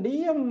எடுத்துங்க. இந்த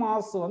டிஎம்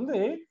மாஸ் வந்து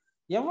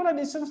எவ்வளவு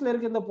டிஸ்டன்ஸ்ல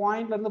இருக்கு இந்த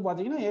பாயிண்ட்ல இருந்து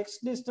பாத்தீங்கன்னா எக்ஸ்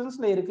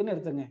டிஸ்டன்ஸ்ல இருக்குன்னு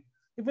எடுத்துங்க.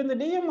 இப்போ இந்த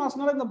டிஎம்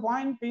மாஸ்னால இந்த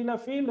பாயிண்ட் பில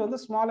ஃபீல்டு வந்து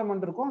ஸ்மால்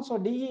அமௌண்ட் இருக்கும். So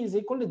DE is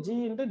equal to G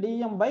into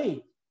DM by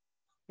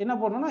என்ன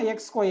பண்ணணும்னா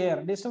எக்ஸ் ஸ்கொயர்,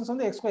 டிஸ்டன்ஸ்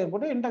வந்து எக்ஸ் ஸ்கொயர்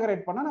போட்டு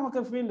இன்டகிரேட் பண்ணா நமக்கு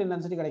ஃபீல்டு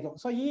இன்டென்சிட்டி கிடைக்கும்.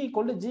 So E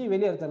equal to G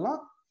வெளியே எடுத்துடலாம்.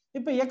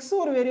 இப்போ எக்ஸ்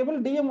ஒரு வேரியபிள்,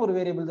 டிஎம் ஒரு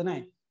வேரியபிள் தானே.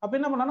 அப்ப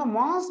என்ன பண்ணா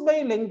மாஸ் பை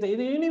லெங்த்,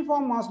 இது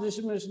யூனிஃபார்ம் மாஸ்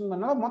டிஸ்ட்ரிபியூஷன்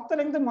பண்ணால மொத்த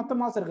லெங்த் மொத்த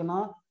மாஸ் இருக்குன்னா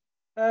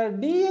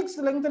டிஎக்ஸ்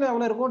லெங்த்ல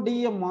எவ்வளவு இருக்கும்?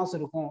 டிஎம் மாஸ்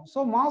இருக்கும். So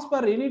mass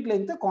per unit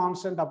length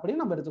constant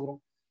அப்படின்னு நம்ம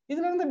எடுத்துக்கிறோம்.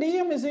 இதுல இருந்து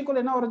டிஎம் இஸ்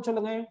ஈக்குவல் என்ன வரும்னு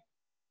சொல்லுங்க?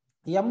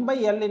 எம் பை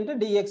எல் இன்ட்டு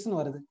டிஎக்ஸ்னு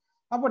வருது.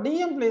 அப்போ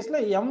டிஎம் பிளேஸ்ல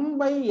M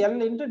by L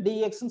into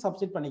டிஎக்ஸ்னு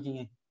substitute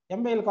பண்ணிக்கிங்க.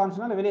 எம் பை எல்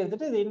கான்ஸ்டன்ட் வெளியே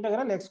எடுத்துட்டு இது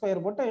இன்டெகிரல் எக்ஸ்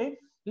ஸ்கொயர் போட்டு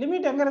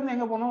லிமிட் எங்க இருந்து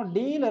எங்க போகணும்?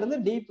 டில இருந்து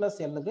டி பிளஸ்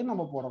எல்லுக்கு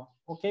நம்ம போடணும்.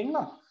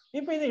 ஓகேங்களா?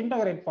 இப்போ இதை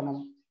இன்டகிரேட்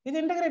பண்ணணும். இது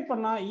இன்டகிரேட்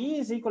பண்ணா இ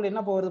இஸ் ஈக்குவல்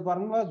என்ன போகுது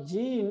பாருங்க?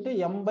 G into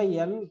M by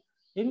L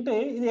into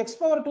இது எக்ஸ்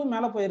பவர் 2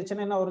 மேல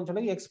போயிருச்சுன்னா என்ன வரும்னு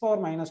சொல்லுங்க? X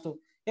power minus 2.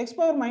 X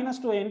power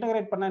minus 2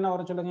 integrate பண்ணா என்ன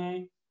வரும் சொல்லுங்க?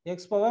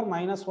 X power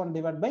minus 1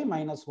 divide by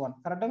minus 1.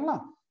 கரெக்டுங்களா?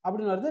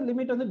 அப்படின்னு வருது.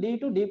 லிமிட் வந்து டி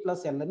டு டி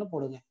பிளஸ் எல்னு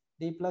போடுங்க.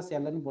 டி பிளஸ்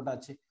எல்னு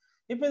போட்டாச்சு.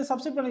 இப்போ இது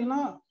சப்ஸ்டிட்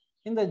பண்ணீங்கன்னா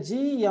இந்த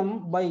ஜிஎம்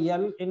பை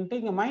எல் இன்ட்டு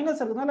இங்க மைனஸ்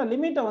இருக்கிறதுனால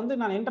லிமிட்டை வந்து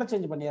நான்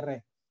இன்டர்சேஞ்ச்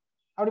பண்ணிடுறேன்.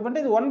 அப்படி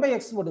பண்ணிட்டு இது 1 பை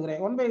எக்ஸ் போட்டுக்கிறேன்.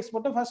 1 பை எக்ஸ்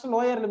போட்டு ஃபர்ஸ்ட்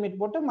லோயர் லிமிட்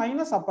போட்டு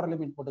மைனஸ் அப்பர்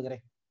லிமிட்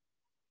போட்டுக்கிறேன்.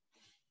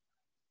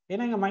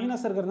 ஏன்னா இங்க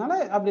மைனஸ் இருக்கிறதுனால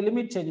அப்படி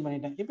லிமிட் சேஞ்ச்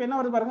பண்ணிட்டேன். இப்போ என்ன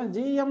வருது பாருங்க?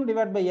 ஜிஎம்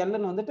டிவைட் பை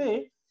எல்னு வந்துட்டு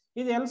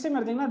இது எல்சிஎம்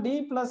எடுத்தீங்கன்னா D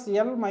plus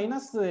L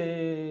minus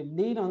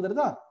tin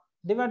வந்துருதா?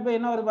 Divide by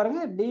என்ன வருது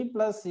பாருங்க? டி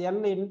பிளஸ்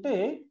எல் இன்ட்டு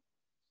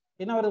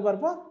என்ன வருது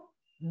பாருப்போ?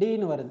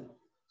 டின்னு வருது.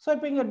 ஸோ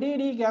இப்போ இங்க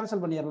டிடி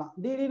கேன்சல் பண்ணிடலாம்.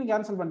 டிடின்னு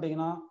கேன்சல்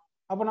பண்ணிட்டீங்கன்னா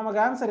அப்போ நமக்கு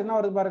ஆன்சர் என்ன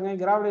வருது பாருங்க?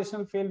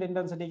 Gravitational field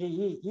இன்டென்சிட்டிக்கு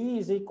E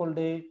is equal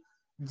to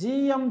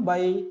GM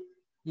by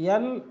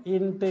L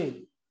into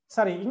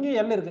sorry இங்க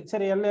எல் இருக்கு,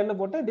 சரி எல்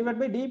போட்டு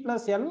divide by D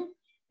plus L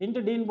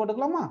into டின்னு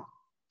போட்டுக்கலாமா?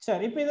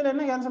 சரி, இப்போ இதுல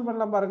என்ன கேன்சல்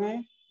பண்ணலாம் பாருங்க?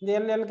 இந்த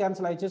எல்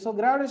கேன்சல் ஆயிடுச்சு. So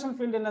gravitational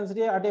field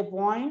intensity at A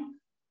point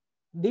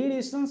D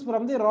distance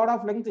from the rod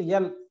of length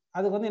L,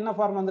 அதுக்கு வந்து என்ன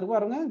ஃபார்ம் வந்திருக்கு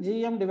பாருங்க?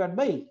 GM divide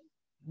by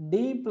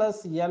D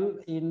plus L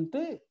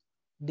into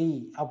D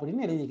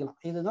அப்படின்னு எழுதிக்கலாம்.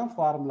 இதுதான்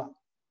ஃபார்முலா.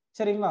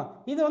 சரிங்களா?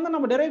 இது வந்து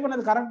நம்ம டெரைவ்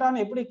பண்ணது கரெக்டான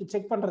எப்படி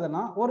செக்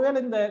பண்றதுன்னா, ஒருவேளை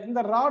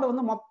இந்த ராடு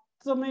வந்து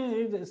மொத்தமே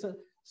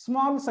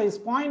small size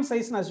point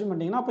size assume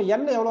பண்ணிட்டீங்கன்னா அப்போ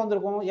எல் எவ்வளவு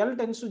வந்திருக்கும்? எல்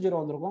டென்ஸ் டு 0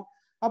 வந்திருக்கும்.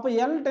 அப்போ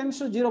எல் டென்ஸ்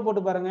டு 0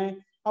 போட்டு பாருங்க.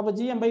 அப்போ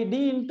GM by D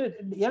into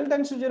L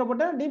tends to 0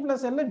 போட்டா டி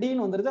பிளஸ் எல்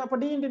டின்னு வந்துருது. அப்போ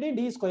D into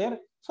D square.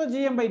 So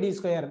GM by D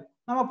square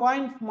நம்ம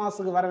பாயிண்ட்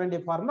மாஸுக்கு வர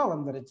வேண்டிய ஃபார்முலா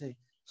வந்துருச்சு.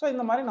 ஸோ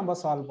இந்த மாதிரி நம்ம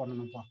சால்வ்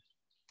பண்ணணும்ப்பா.